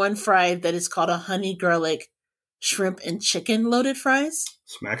one fry that is called a honey garlic shrimp and chicken loaded fries.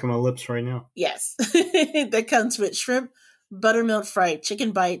 Smacking my lips right now. Yes. That comes with shrimp, buttermilk fried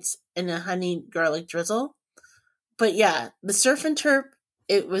chicken bites, and a honey garlic drizzle. But yeah, the Surf and Turf,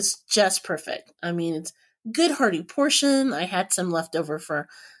 it was just perfect. I mean, it's good hearty portion. I had some left over for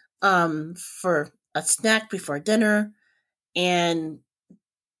a snack before dinner, and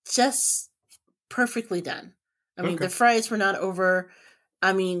just perfectly done. I mean, Okay. the fries were not over.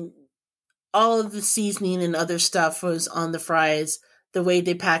 I mean, all of the seasoning and other stuff was on the fries. The way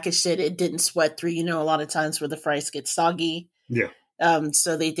they packaged it, it didn't sweat through. You know, a lot of times where the fries get soggy. Yeah.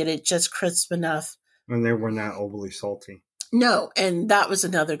 So they did it just crisp enough. And they were not overly salty. No, and that was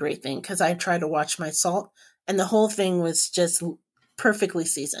another great thing because I tried to watch my salt, and the whole thing was just perfectly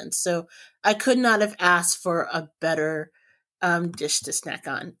seasoned. So I could not have asked for a better dish to snack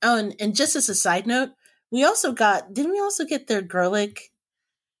on. Oh, and just as a side note, didn't we also get their garlic?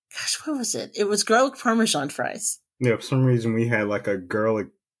 Gosh, what was it? It was garlic Parmesan fries. Yeah, for some reason we had like a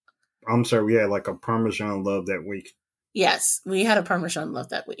Parmesan love that week. Yes, we had a Parmesan love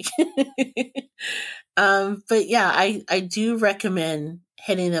that week. But yeah, I do recommend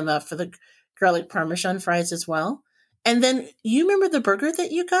hitting them up for the garlic Parmesan fries as well. And then you remember the burger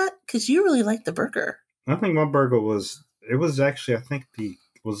that you got? Because you really liked the burger. I think my burger was actually, I think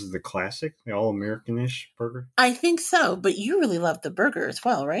was it the classic, the all-American-ish burger? I think so, but you really loved the burger as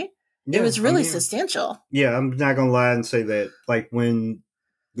well, right? Yeah, it was really substantial. Yeah, I'm not going to lie and say that, like, when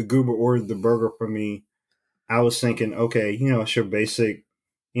the goober ordered the burger for me, I was thinking, okay, it's your basic,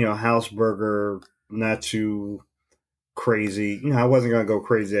 house burger, not too crazy. I wasn't going to go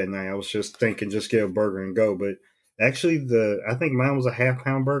crazy that night. I was just thinking, just get a burger and go. But actually, I think mine was a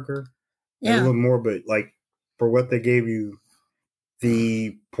half-pound burger. Yeah. A little more, but, like, for what they gave you,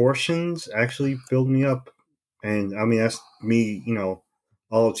 the portions actually filled me up. And, I mean, that's me,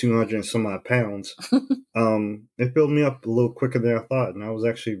 all of 200 and some odd pounds. It filled me up a little quicker than I thought, and I was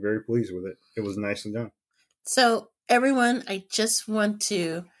actually very pleased with it. It was nicely done. So, everyone, I just want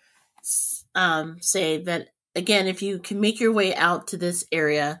to say that, again, if you can make your way out to this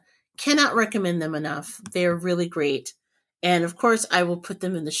area, cannot recommend them enough. They're really great. And, of course, I will put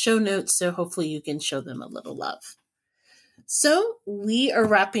them in the show notes, so hopefully you can show them a little love. So, we are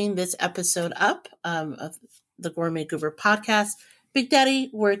wrapping this episode up of the Gourmet Goober podcast. Big Daddy,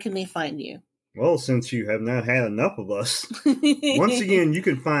 where can they find you? Well, since you have not had enough of us, once again, you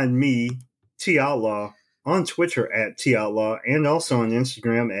can find me, T Outlaw, on Twitter at T Outlaw and also on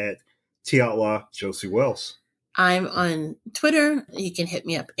Instagram at T Outlaw Josie Wells. I'm on Twitter. You can hit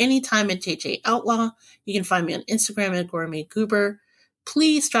me up anytime at JJ Outlaw. You can find me on Instagram at Gourmet Goober.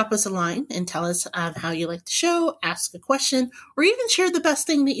 Please drop us a line and tell us how you like the show, ask a question, or even share the best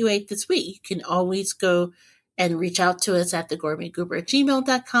thing that you ate this week. You can always go and reach out to us at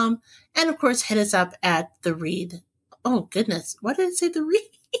thegourmetgoober@gmail.com. And of course, hit us up at the read. Oh, goodness. Why did it say the read?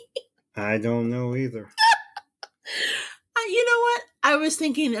 I don't know either. You know what? I was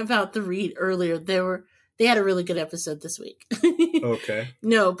thinking about the read earlier. They had a really good episode this week. Okay.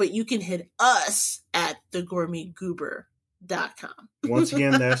 No, but you can hit us at thegourmetgoober.com. Once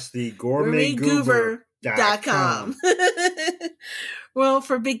again, that's the gourmetgoober.com. Well,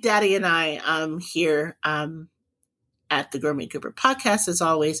 for Big Daddy and I'm here at the Gourmet Goober podcast, as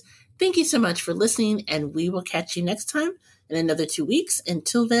always. Thank you so much for listening, and we will catch you next time in another 2 weeks.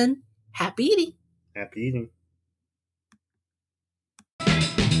 Until then, happy eating. Happy eating.